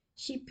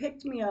 she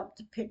picked me up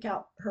to pick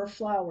out her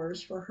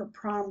flowers for her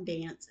prom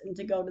dance and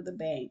to go to the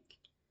bank.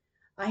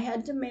 I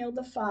had to mail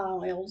the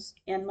files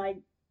and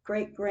my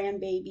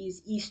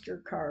great-grandbaby's Easter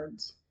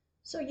cards.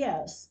 So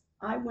yes,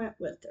 I went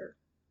with her.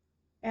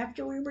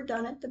 After we were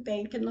done at the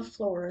bank and the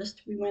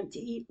florist, we went to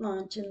eat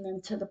lunch and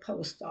then to the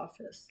post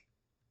office.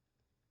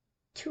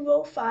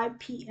 2:05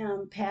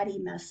 p.m. Patty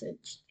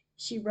messaged.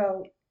 She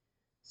wrote,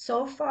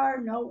 "So far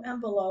no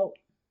envelope,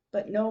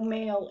 but no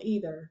mail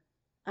either."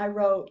 I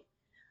wrote,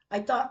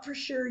 "I thought for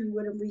sure you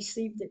would have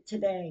received it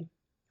today.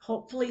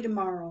 Hopefully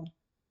tomorrow."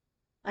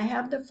 I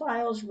have the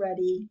files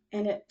ready,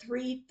 and at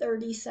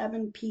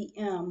 3:37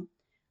 p.m.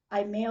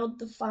 I mailed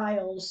the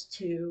files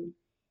to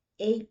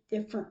 8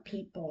 different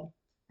people.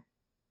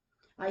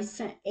 I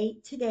sent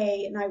 8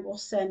 today, and I will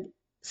send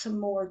some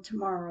more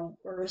tomorrow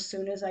or as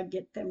soon as I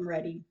get them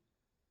ready.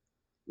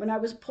 When I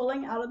was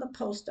pulling out of the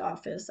post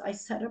office, I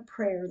said a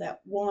prayer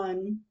that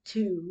 1,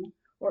 2,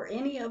 or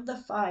any of the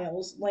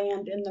files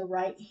land in the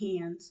right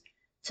hands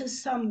to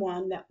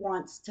someone that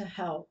wants to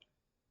help.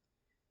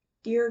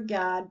 Dear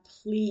God,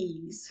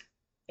 please.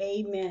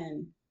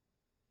 Amen.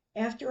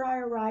 After I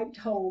arrived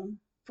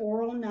home,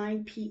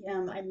 4:09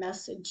 p.m., I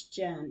messaged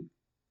Jen.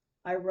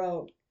 I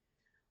wrote,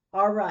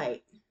 "All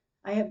right,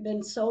 I have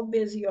been so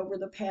busy over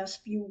the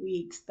past few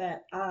weeks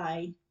that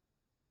I,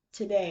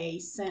 today,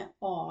 sent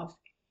off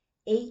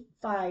 8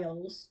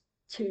 files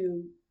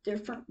to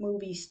different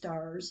movie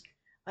stars.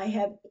 I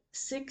have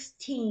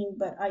 16,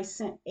 but I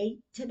sent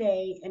 8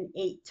 today and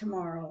 8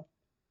 tomorrow,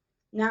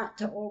 not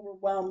to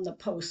overwhelm the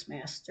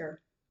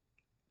postmaster."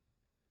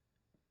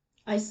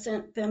 I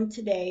sent them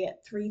today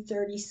at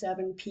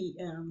 3:37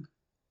 p.m.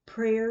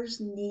 Prayers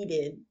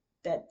needed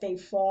that they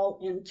fall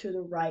into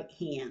the right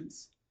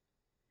hands.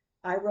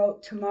 I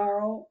wrote,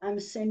 tomorrow I'm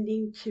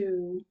sending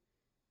to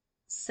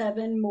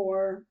 7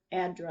 more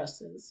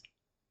addresses.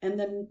 And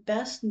the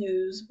best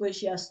news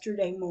was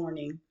yesterday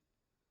morning.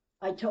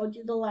 I told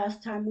you the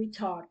last time we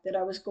talked that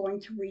I was going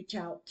to reach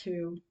out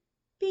to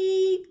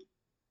beep,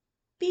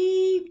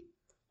 beep.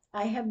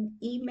 I have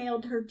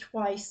emailed her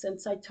twice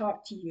since I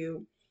talked to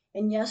you,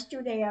 and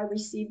yesterday I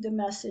received a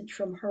message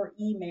from her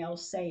email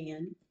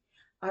saying,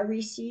 "I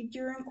received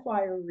your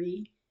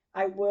inquiry.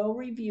 I will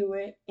review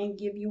it and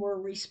give you a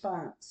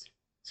response."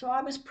 So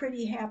I was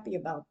pretty happy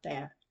about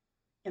that.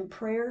 And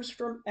prayers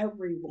from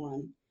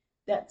everyone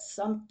that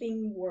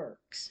something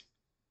works.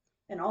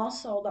 And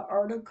also the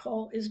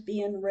article is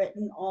being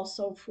written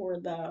also for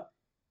the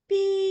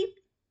beep,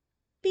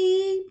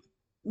 beep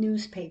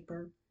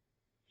newspaper.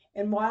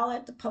 And while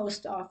at the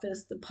post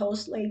office, the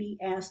post lady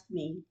asked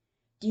me,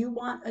 "Do you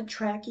want a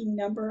tracking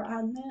number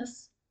on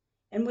this?"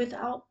 And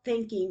without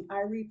thinking,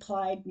 I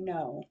replied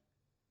no.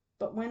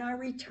 But when I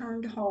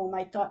returned home,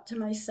 I thought to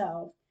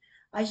myself,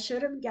 I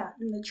should have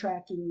gotten the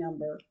tracking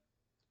number.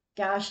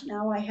 Gosh,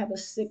 now I have a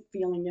sick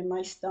feeling in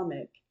my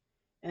stomach,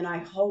 and I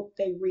hope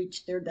they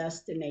reach their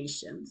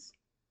destinations.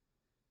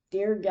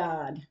 Dear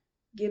God,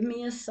 give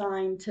me a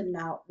sign to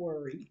not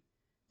worry,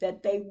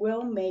 that they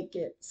will make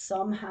it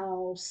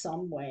somehow,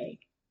 some way.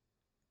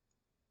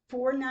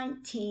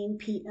 4:19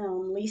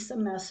 p.m. Lisa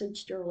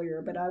messaged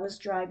earlier, but I was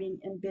driving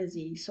and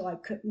busy, so I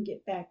couldn't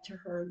get back to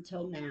her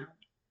until now.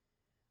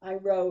 I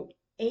wrote,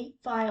 8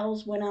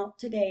 files went out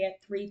today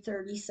at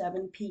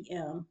 3:37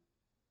 p.m.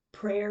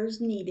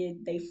 Prayers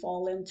needed, they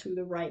fall into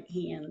the right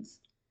hands.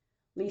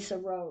 Lisa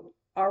wrote,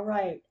 all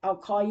right, I'll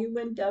call you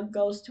when Doug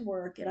goes to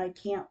work, and I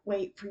can't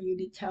wait for you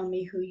to tell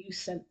me who you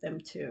sent them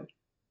to.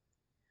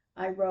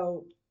 I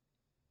wrote,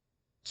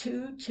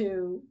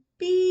 2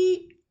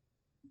 beep,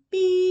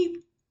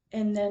 beep,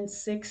 and then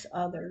 6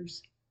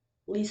 others.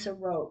 Lisa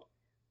wrote,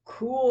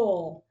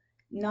 cool,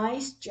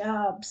 nice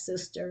job,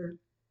 sister.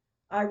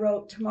 I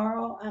wrote,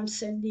 tomorrow I'm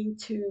sending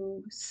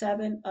to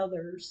 7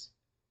 others,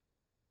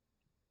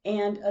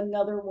 and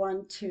another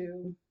one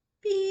to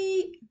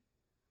beep,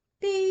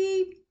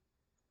 beep.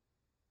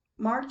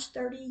 March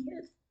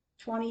 30th,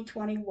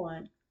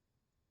 2021.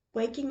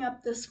 Waking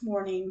up this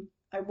morning,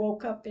 I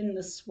woke up in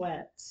the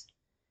sweats.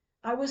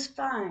 I was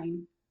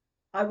fine.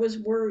 I was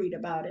worried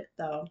about it,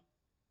 though.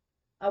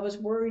 I was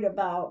worried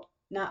about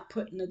not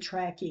putting the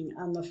tracking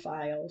on the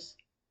files.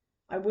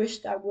 I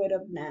wished I would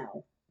have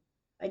now.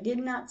 I did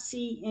not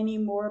see any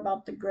more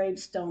about the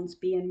gravestones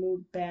being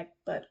moved back,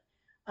 but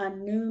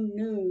on Noon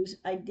News,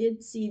 I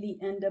did see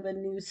the end of a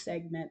news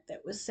segment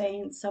that was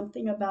saying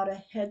something about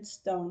a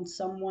headstone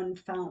someone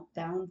found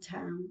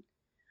downtown,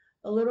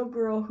 a little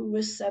girl who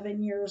was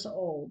 7 years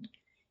old.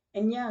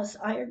 And yes,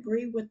 I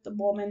agree with the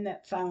woman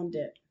that found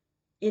it.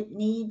 It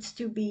needs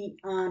to be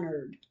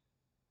honored,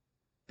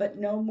 but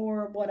no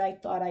more of what I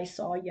thought I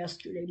saw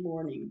yesterday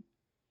morning.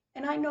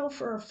 And I know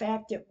for a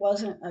fact it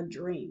wasn't a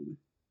dream.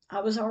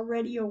 I was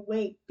already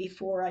awake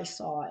before I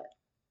saw it.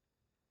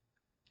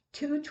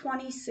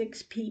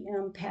 2:26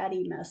 p.m.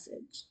 Patty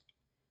messaged.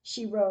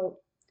 She wrote,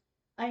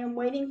 I am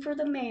waiting for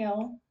the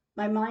mail.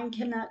 My mind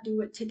cannot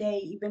do it today,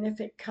 even if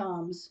it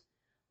comes.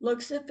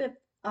 Looks as if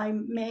I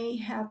may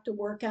have to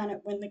work on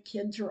it when the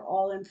kids are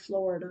all in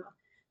Florida,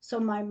 so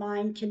my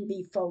mind can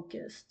be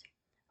focused.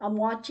 I'm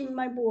watching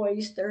my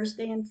boys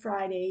Thursday and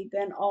Friday,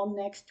 then all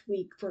next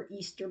week for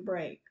Easter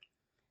break.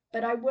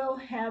 But I will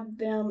have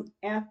them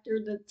after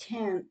the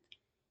 10th.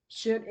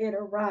 Should it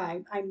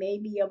arrive, I may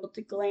be able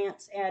to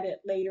glance at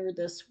it later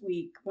this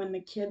week when the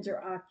kids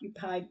are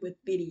occupied with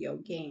video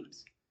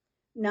games.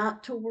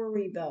 Not to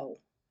worry though,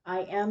 I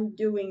am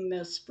doing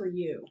this for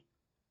you.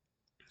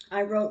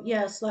 I wrote,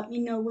 yes, let me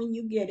know when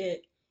you get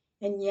it.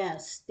 And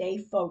yes, stay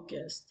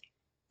focused.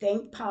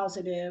 Think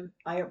positive.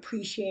 I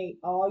appreciate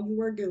all you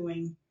are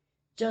doing.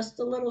 Just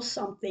a little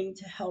something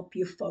to help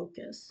you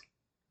focus.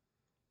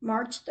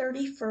 March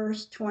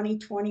 31st,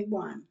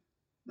 2021.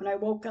 When I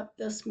woke up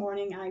this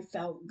morning, I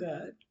felt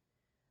good.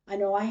 I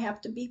know I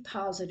have to be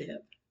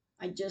positive.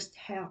 I just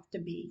have to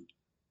be.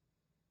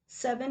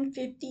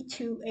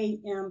 7:52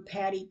 a.m.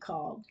 Patty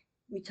called.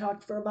 We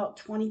talked for about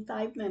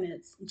 25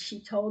 minutes, and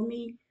she told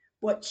me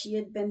what she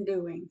had been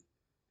doing.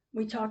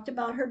 We talked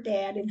about her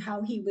dad and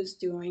how he was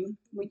doing.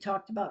 We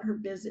talked about her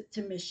visit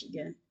to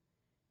Michigan.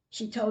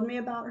 She told me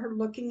about her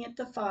looking at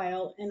the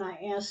file, and I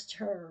asked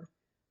her,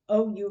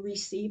 oh, you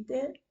received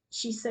it?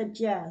 She said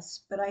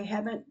yes, but I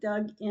haven't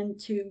dug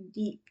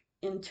deep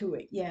into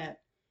it yet.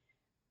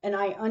 And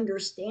I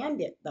understand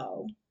it,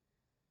 though.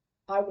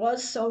 I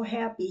was so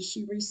happy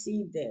she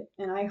received it,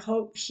 and I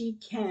hope she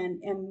can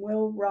and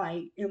will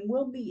write and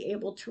will be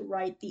able to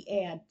write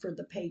the ad for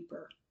the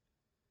paper.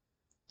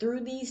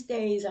 Through these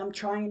days, I'm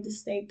trying to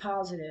stay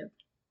positive.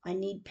 I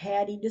need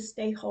Patty to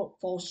stay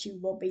hopeful she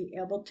will be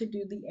able to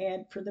do the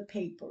ad for the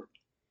paper.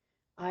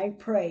 I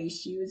pray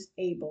she is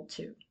able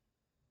to.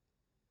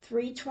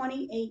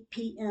 3:28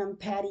 p.m.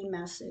 Patty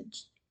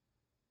messaged.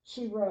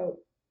 She wrote,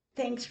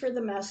 thanks for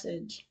the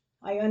message.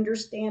 I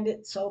understand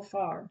it so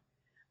far.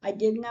 I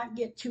did not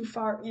get too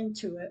far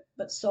into it,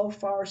 but so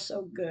far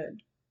so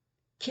good.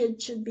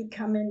 Kids should be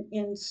coming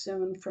in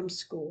soon from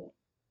school.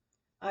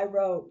 I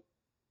wrote,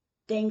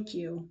 thank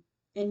you,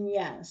 and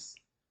yes.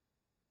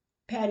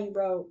 Patty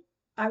wrote,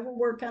 I will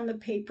work on the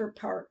paper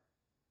part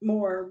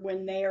more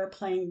when they are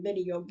playing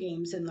video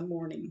games in the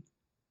morning.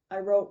 I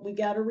wrote, we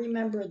got to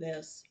remember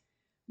this.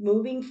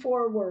 Moving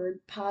forward,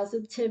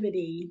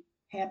 positivity,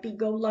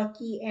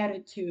 happy-go-lucky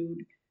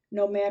attitude,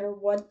 no matter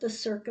what the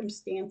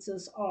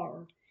circumstances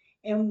are.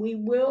 And we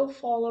will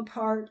fall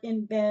apart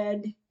in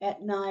bed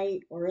at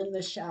night or in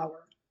the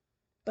shower,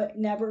 but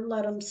never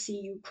let them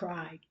see you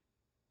cry.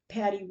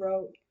 Patty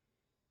wrote,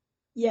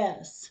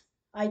 yes,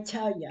 I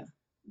tell you,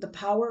 the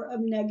power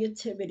of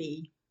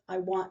negativity I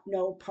want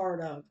no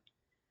part of.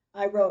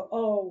 I wrote,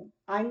 oh,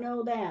 I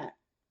know that.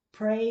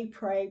 Pray,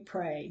 pray,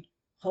 pray.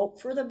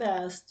 Hope for the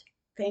best.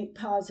 Think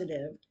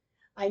positive.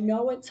 I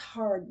know it's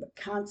hard, but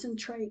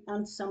concentrate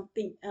on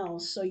something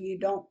else so you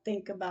don't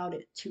think about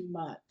it too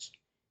much.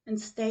 And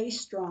stay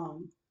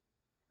strong.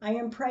 I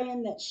am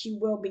praying that she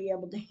will be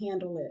able to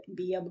handle it and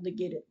be able to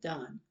get it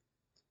done.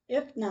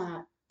 If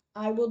not,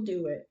 I will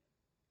do it,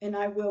 and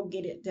I will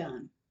get it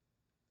done.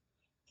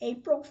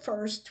 April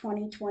 1st,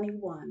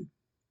 2021.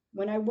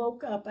 When I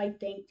woke up, I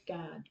thanked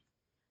God.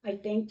 I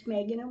thanked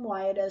Megan and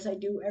Wyatt as I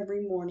do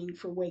every morning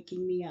for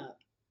waking me up.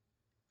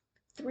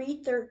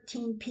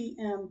 3:13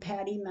 p.m.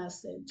 Patty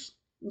messaged,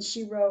 and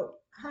she wrote,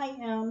 "Hi,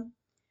 Em.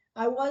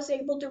 I was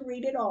able to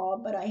read it all,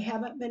 but I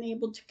haven't been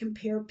able to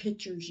compare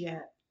pictures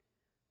yet.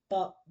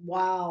 But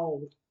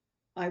wow."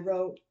 I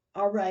wrote,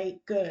 "All right,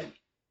 good."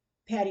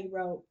 Patty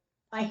wrote,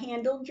 "I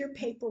handled your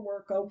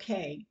paperwork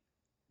okay,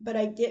 but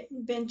I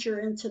didn't venture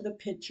into the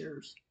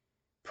pictures.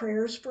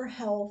 Prayers for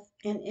health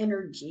and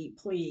energy,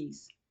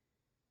 please."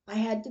 I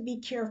had to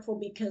be careful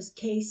because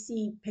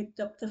Casey picked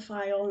up the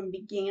file and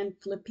began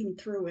flipping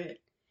through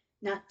it.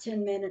 Not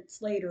 10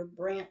 minutes later,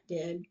 Brant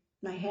did,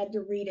 and I had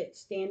to read it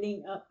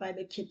standing up by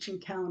the kitchen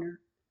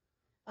counter.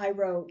 I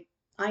wrote,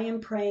 "I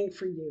am praying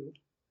for you.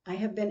 I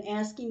have been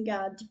asking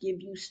God to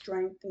give you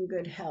strength and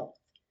good health.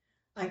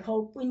 I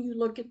hope when you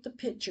look at the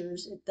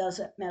pictures, it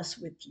doesn't mess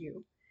with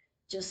you.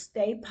 Just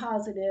stay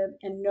positive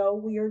and know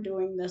we are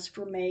doing this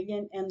for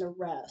Megan and the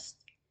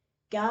rest.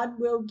 God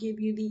will give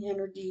you the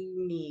energy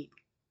you need."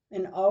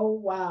 And oh,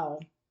 wow,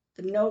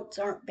 the notes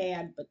aren't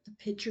bad, but the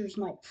pictures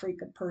might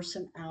freak a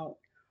person out,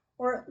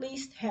 or at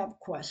least have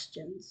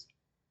questions.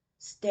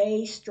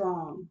 Stay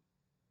strong.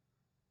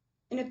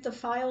 And if the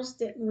files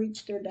didn't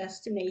reach their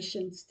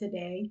destinations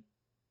today,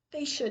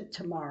 they should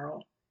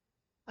tomorrow.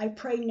 I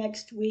pray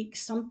next week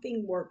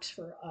something works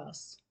for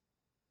us.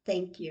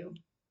 Thank you.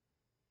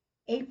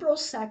 April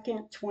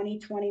 2nd,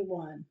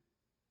 2021,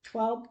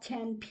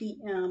 12:10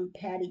 p.m.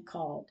 Patty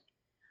called.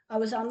 I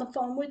was on the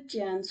phone with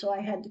Jen, so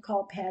I had to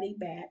call Patty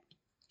back.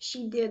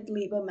 She did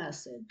leave a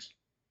message.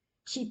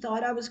 She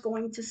thought I was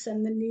going to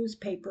send the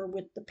newspaper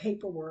with the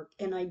paperwork,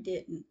 and I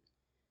didn't.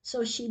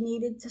 So she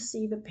needed to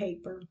see the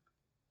paper.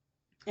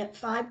 At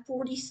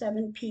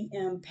 5:47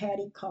 p.m.,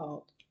 Patty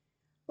called.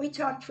 We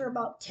talked for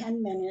about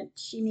 10 minutes.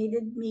 She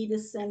needed me to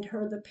send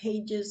her the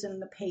pages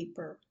in the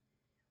paper.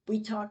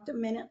 We talked a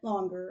minute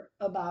longer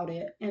about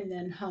it and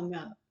then hung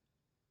up.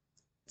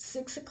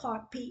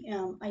 6:00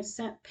 p.m., I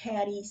sent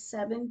Patty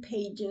 7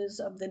 pages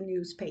of the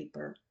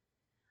newspaper.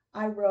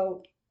 I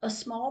wrote, "A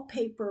small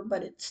paper,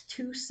 but it's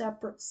 2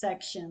 separate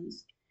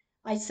sections."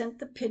 I sent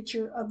the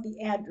picture of the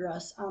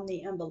address on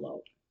the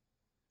envelope.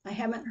 I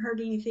haven't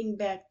heard anything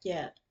back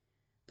yet,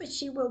 but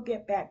she will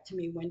get back to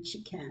me when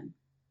she can.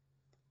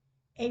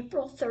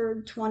 April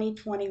 3rd,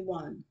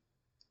 2021.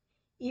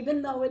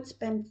 Even though it's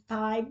been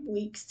 5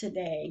 weeks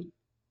today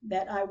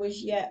that I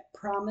was yet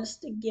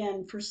promised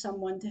again for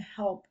someone to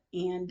help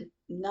and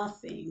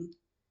nothing.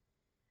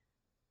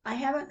 I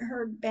haven't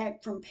heard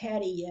back from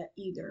Patty yet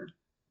either,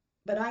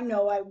 but I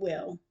know I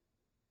will.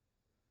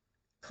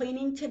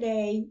 Cleaning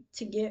today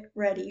to get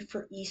ready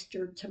for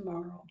Easter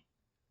tomorrow.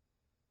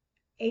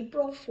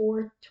 April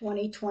 4th,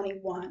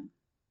 2021,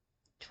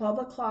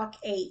 12:00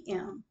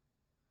 a.m.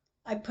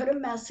 I put a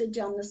message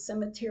on the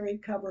cemetery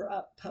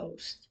cover-up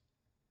post.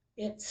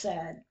 It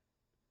said,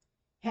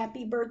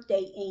 "Happy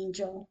birthday,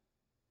 Angel.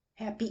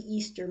 Happy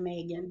Easter,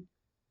 Megan."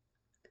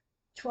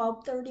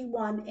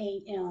 12:31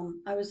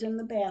 a.m. I was in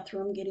the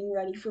bathroom getting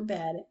ready for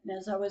bed, and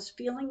as I was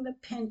feeling the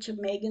pinch of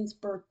Megan's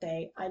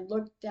birthday, I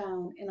looked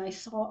down and I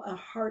saw a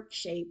heart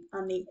shape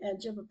on the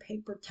edge of a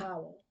paper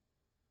towel.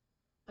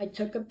 I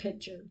took a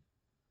picture.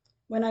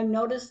 When I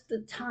noticed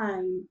the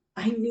time,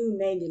 I knew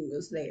Megan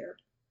was there.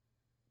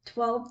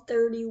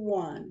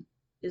 12:31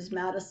 is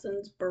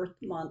Madison's birth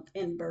month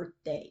and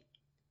birthday.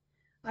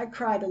 I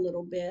cried a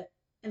little bit,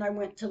 and I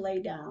went to lay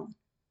down.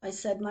 I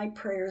said my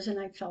prayers and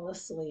I fell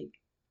asleep.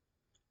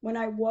 When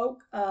I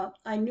woke up,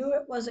 I knew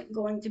it wasn't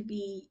going to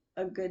be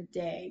a good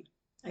day.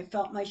 I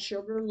felt my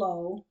sugar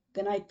low,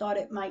 then I thought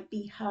it might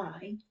be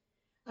high.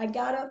 I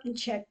got up and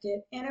checked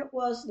it, and it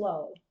was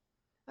low.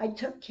 I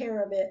took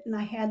care of it, and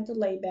I had to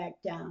lay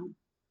back down.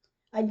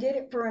 I did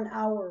it for an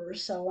hour or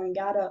so and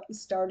got up and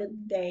started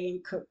the day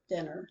and cooked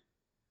dinner.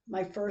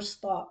 My first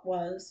thought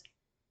was,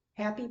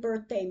 "Happy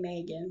birthday,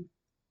 Megan.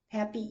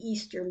 Happy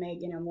Easter,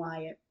 Megan and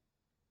Wyatt."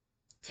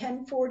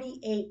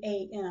 10:48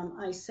 a.m.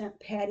 I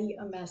sent Patty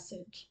a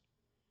message.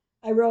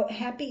 I wrote,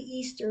 "Happy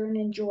Easter and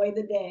enjoy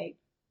the day."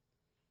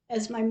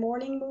 As my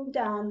morning moved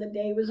on, the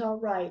day was all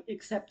right,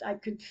 except I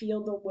could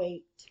feel the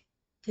weight.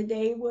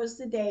 Today was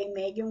the day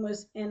Megan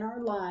was in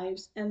our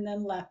lives and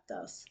then left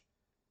us,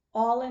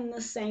 all in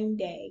the same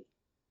day.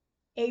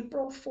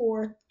 April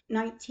 4th,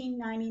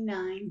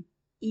 1999,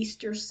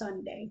 Easter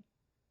Sunday.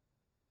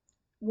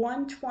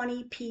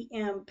 1:20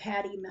 p.m.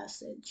 Patty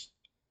messaged.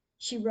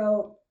 She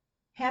wrote,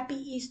 "Happy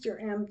Easter,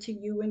 Em, to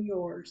you and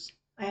yours.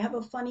 I have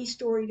a funny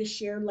story to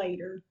share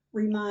later.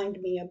 Remind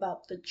me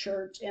about the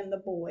church and the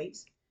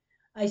boys.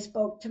 I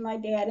spoke to my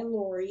dad and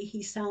Lori.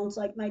 He sounds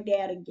like my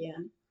dad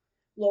again.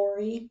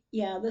 Lori,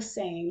 yeah, the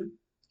same.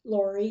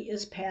 Lori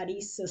is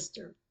Patty's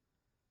sister."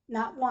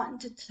 Not wanting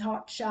to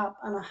talk shop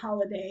on a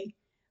holiday,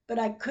 but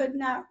I could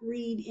not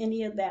read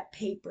any of that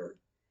paper.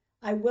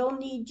 I will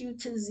need you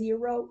to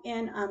zero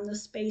in on the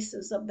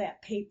spaces of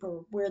that paper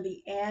where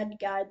the ad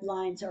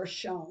guidelines are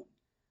shown.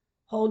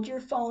 Hold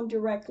your phone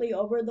directly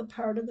over the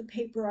part of the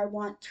paper I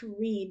want to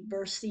read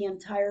versus the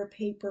entire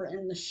paper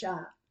in the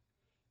shot.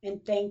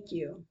 And thank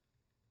you.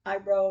 I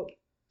wrote,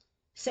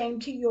 "Same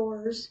to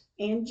yours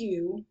and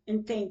you,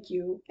 and thank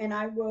you, and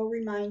I will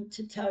remind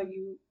to tell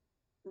you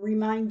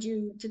remind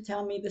you to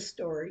tell me the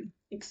story.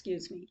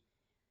 Excuse me.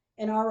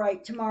 And all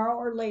right, tomorrow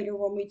or later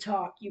when we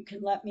talk, you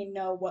can let me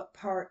know what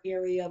part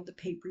area of the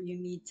paper you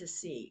need to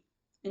see.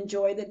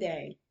 Enjoy the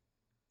day.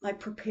 I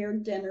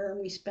prepared dinner and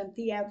we spent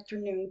the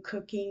afternoon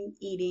cooking,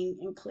 eating,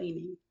 and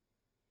cleaning.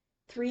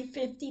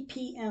 3:50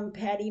 p.m.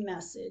 Patty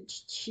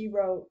messaged. She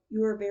wrote,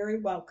 "You are very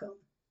welcome."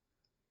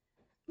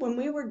 When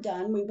we were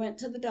done, we went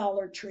to the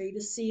Dollar Tree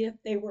to see if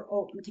they were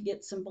open to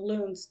get some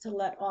balloons to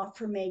let off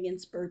for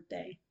Megan's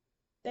birthday.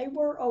 They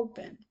were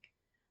open.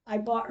 I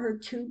bought her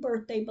 2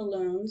 birthday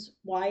balloons,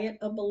 Wyatt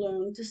a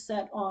balloon to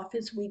set off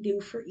as we do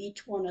for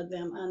each one of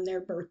them on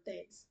their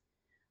birthdays.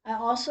 I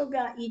also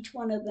got each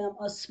one of them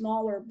a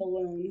smaller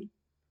balloon,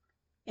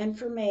 and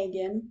for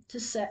Megan to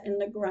set in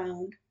the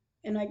ground.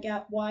 And I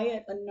got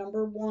Wyatt a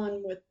number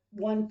 1 with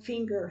one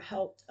finger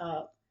held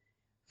up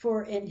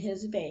for in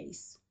his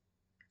vase.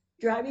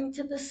 Driving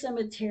to the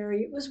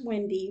cemetery, it was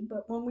windy,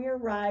 but when we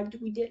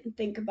arrived, we didn't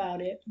think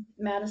about it.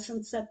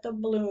 Madison set the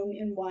balloon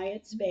in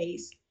Wyatt's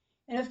vase,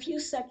 and a few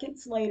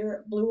seconds later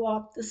it blew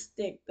off the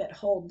stick that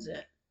holds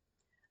it.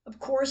 Of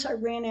course, I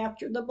ran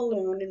after the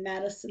balloon, and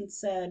Madison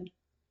said,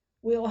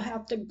 "We'll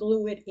have to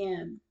glue it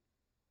in."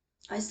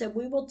 I said,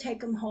 "We will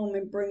take him home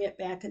and bring it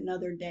back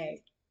another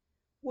day."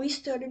 We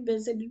stood and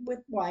visited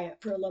with Wyatt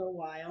for a little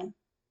while.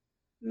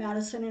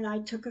 Madison and I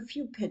took a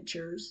few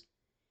pictures.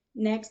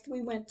 Next,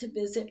 we went to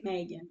visit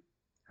Megan.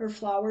 Her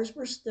flowers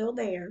were still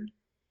there.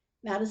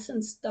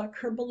 Madison stuck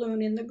her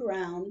balloon in the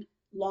ground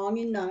long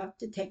enough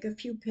to take a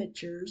few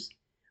pictures.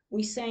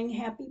 We sang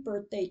happy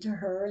birthday to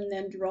her and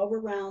then drove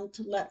around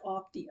to let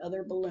off the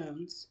other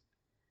balloons.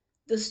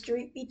 The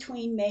street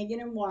between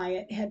Megan and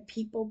Wyatt had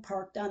people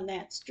parked on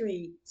that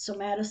street, so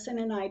Madison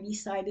and I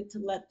decided to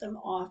let them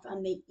off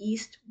on the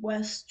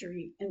east-west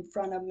street in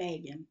front of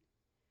Megan.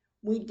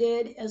 We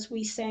did as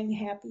we sang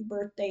happy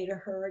birthday to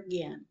her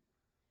again.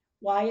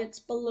 Wyatt's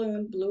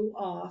balloon blew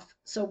off,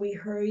 so we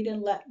hurried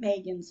and let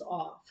Megan's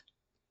off.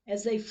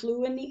 As they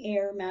flew in the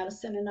air,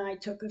 Madison and I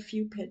took a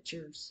few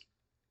pictures.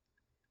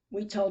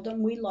 We told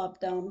them we loved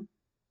them,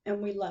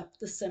 and we left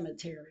the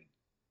cemetery.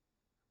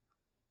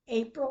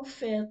 April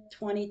 5th,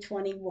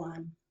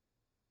 2021.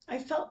 I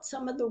felt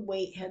some of the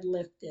weight had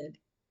lifted.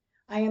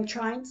 I am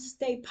trying to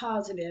stay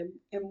positive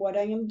in what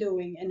I am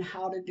doing and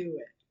how to do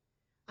it.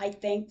 I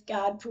thanked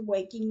God for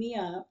waking me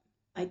up.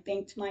 I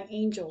thanked my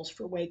angels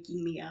for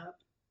waking me up.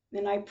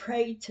 And I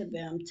prayed to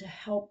them to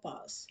help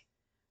us.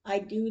 I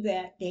do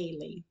that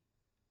daily.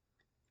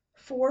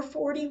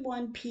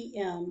 4:41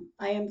 p.m.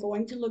 I am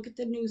going to look at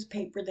the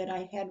newspaper that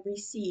I had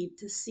received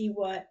to see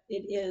what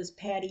it is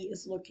Patty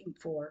is looking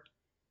for.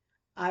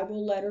 I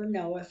will let her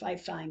know if I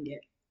find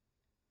it.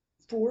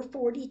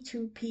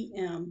 4:42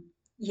 p.m.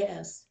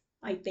 Yes,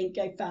 I think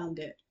I found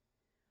it.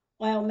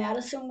 While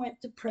Madison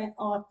went to print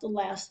off the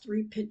last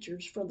 3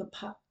 pictures for the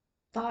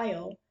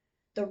file,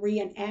 the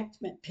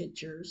reenactment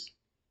pictures,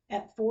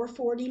 at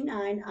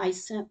 4:49 I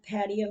sent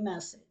Patty a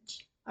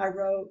message. I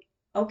wrote,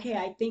 "Okay,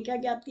 I think I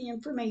got the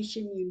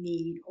information you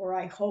need, or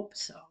I hope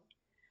so.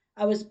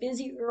 I was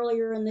busy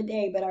earlier in the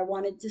day, but I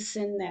wanted to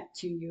send that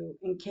to you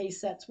in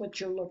case that's what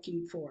you're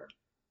looking for.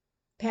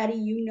 Patty,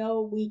 you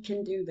know we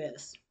can do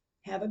this.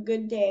 Have a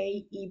good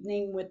day,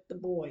 evening with the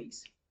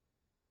boys."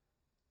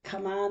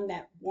 Come on,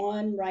 that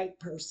one right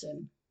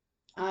person.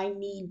 I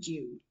need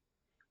you.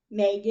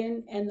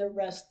 Megan and the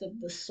rest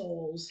of the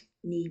souls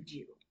need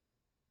you.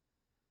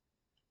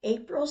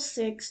 April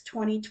 6,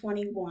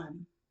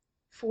 2021,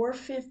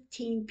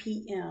 4:15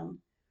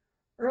 p.m.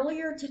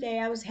 Earlier today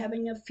I was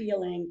having a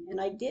feeling and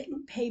I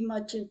didn't pay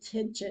much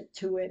attention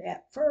to it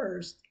at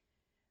first,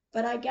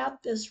 but I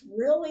got this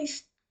really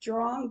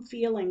strong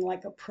feeling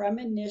like a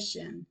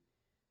premonition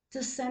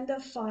to send a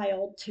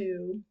file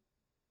to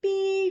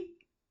beep,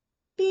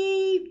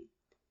 beep.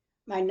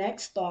 My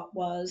next thought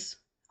was,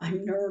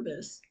 I'm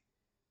nervous.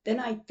 Then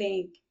I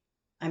think,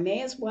 I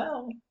may as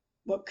well.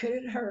 What could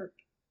it hurt?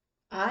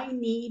 I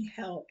need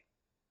help.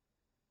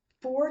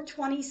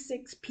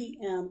 4:26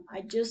 p.m.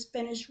 I just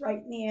finished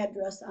writing the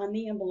address on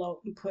the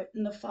envelope and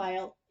putting the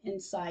file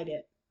inside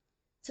it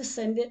to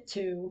send it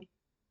to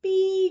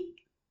beep,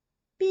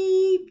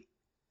 beep,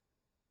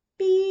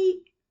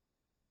 beep,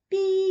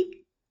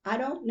 beep. I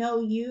don't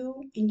know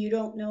you and you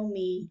don't know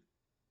me,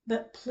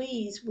 but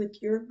please,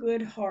 with your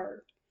good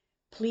heart,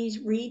 please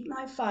read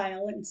my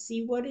file and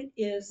see what it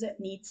is that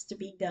needs to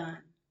be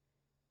done.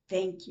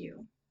 Thank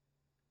you.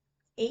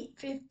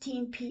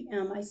 8:15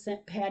 p.m. I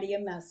sent Patty a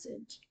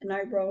message and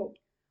I wrote,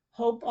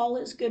 "Hope all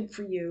is good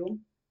for you."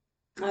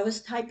 I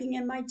was typing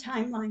in my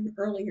timeline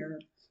earlier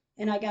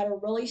and I got a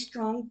really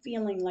strong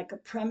feeling like a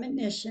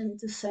premonition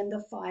to send a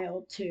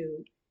file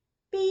to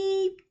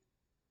beep,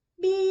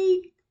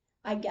 beep.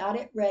 I got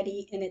it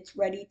ready and it's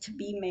ready to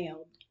be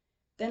mailed.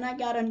 Then I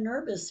got a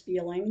nervous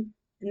feeling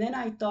and then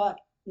I thought,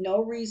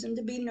 no reason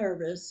to be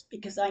nervous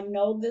because I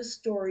know this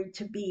story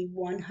to be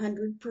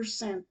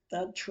 100%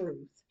 the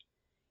truth.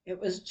 It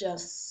was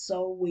just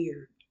so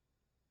weird.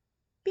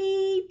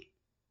 Beep,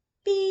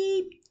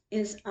 beep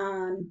is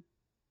on.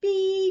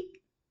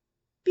 Beep,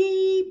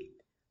 beep.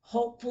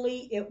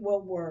 Hopefully it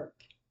will work.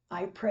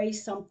 I pray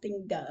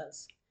something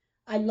does.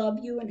 I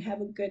love you and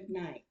have a good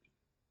night.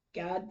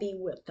 God be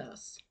with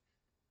us.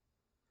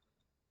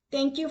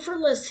 Thank you for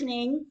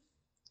listening.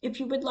 If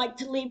you would like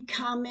to leave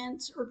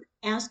comments or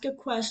ask a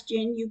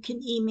question, you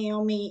can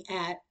email me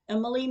at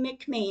Emily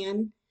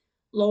McMahon,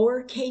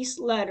 lowercase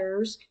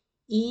letters,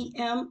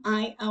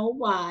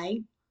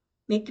 EMILY,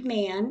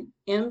 McMahon,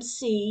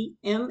 MCMAHAN,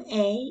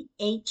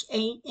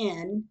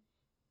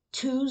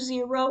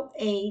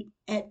 208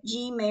 at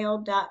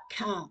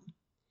gmail.com.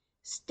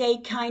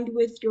 Stay kind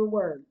with your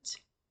words.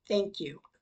 Thank you.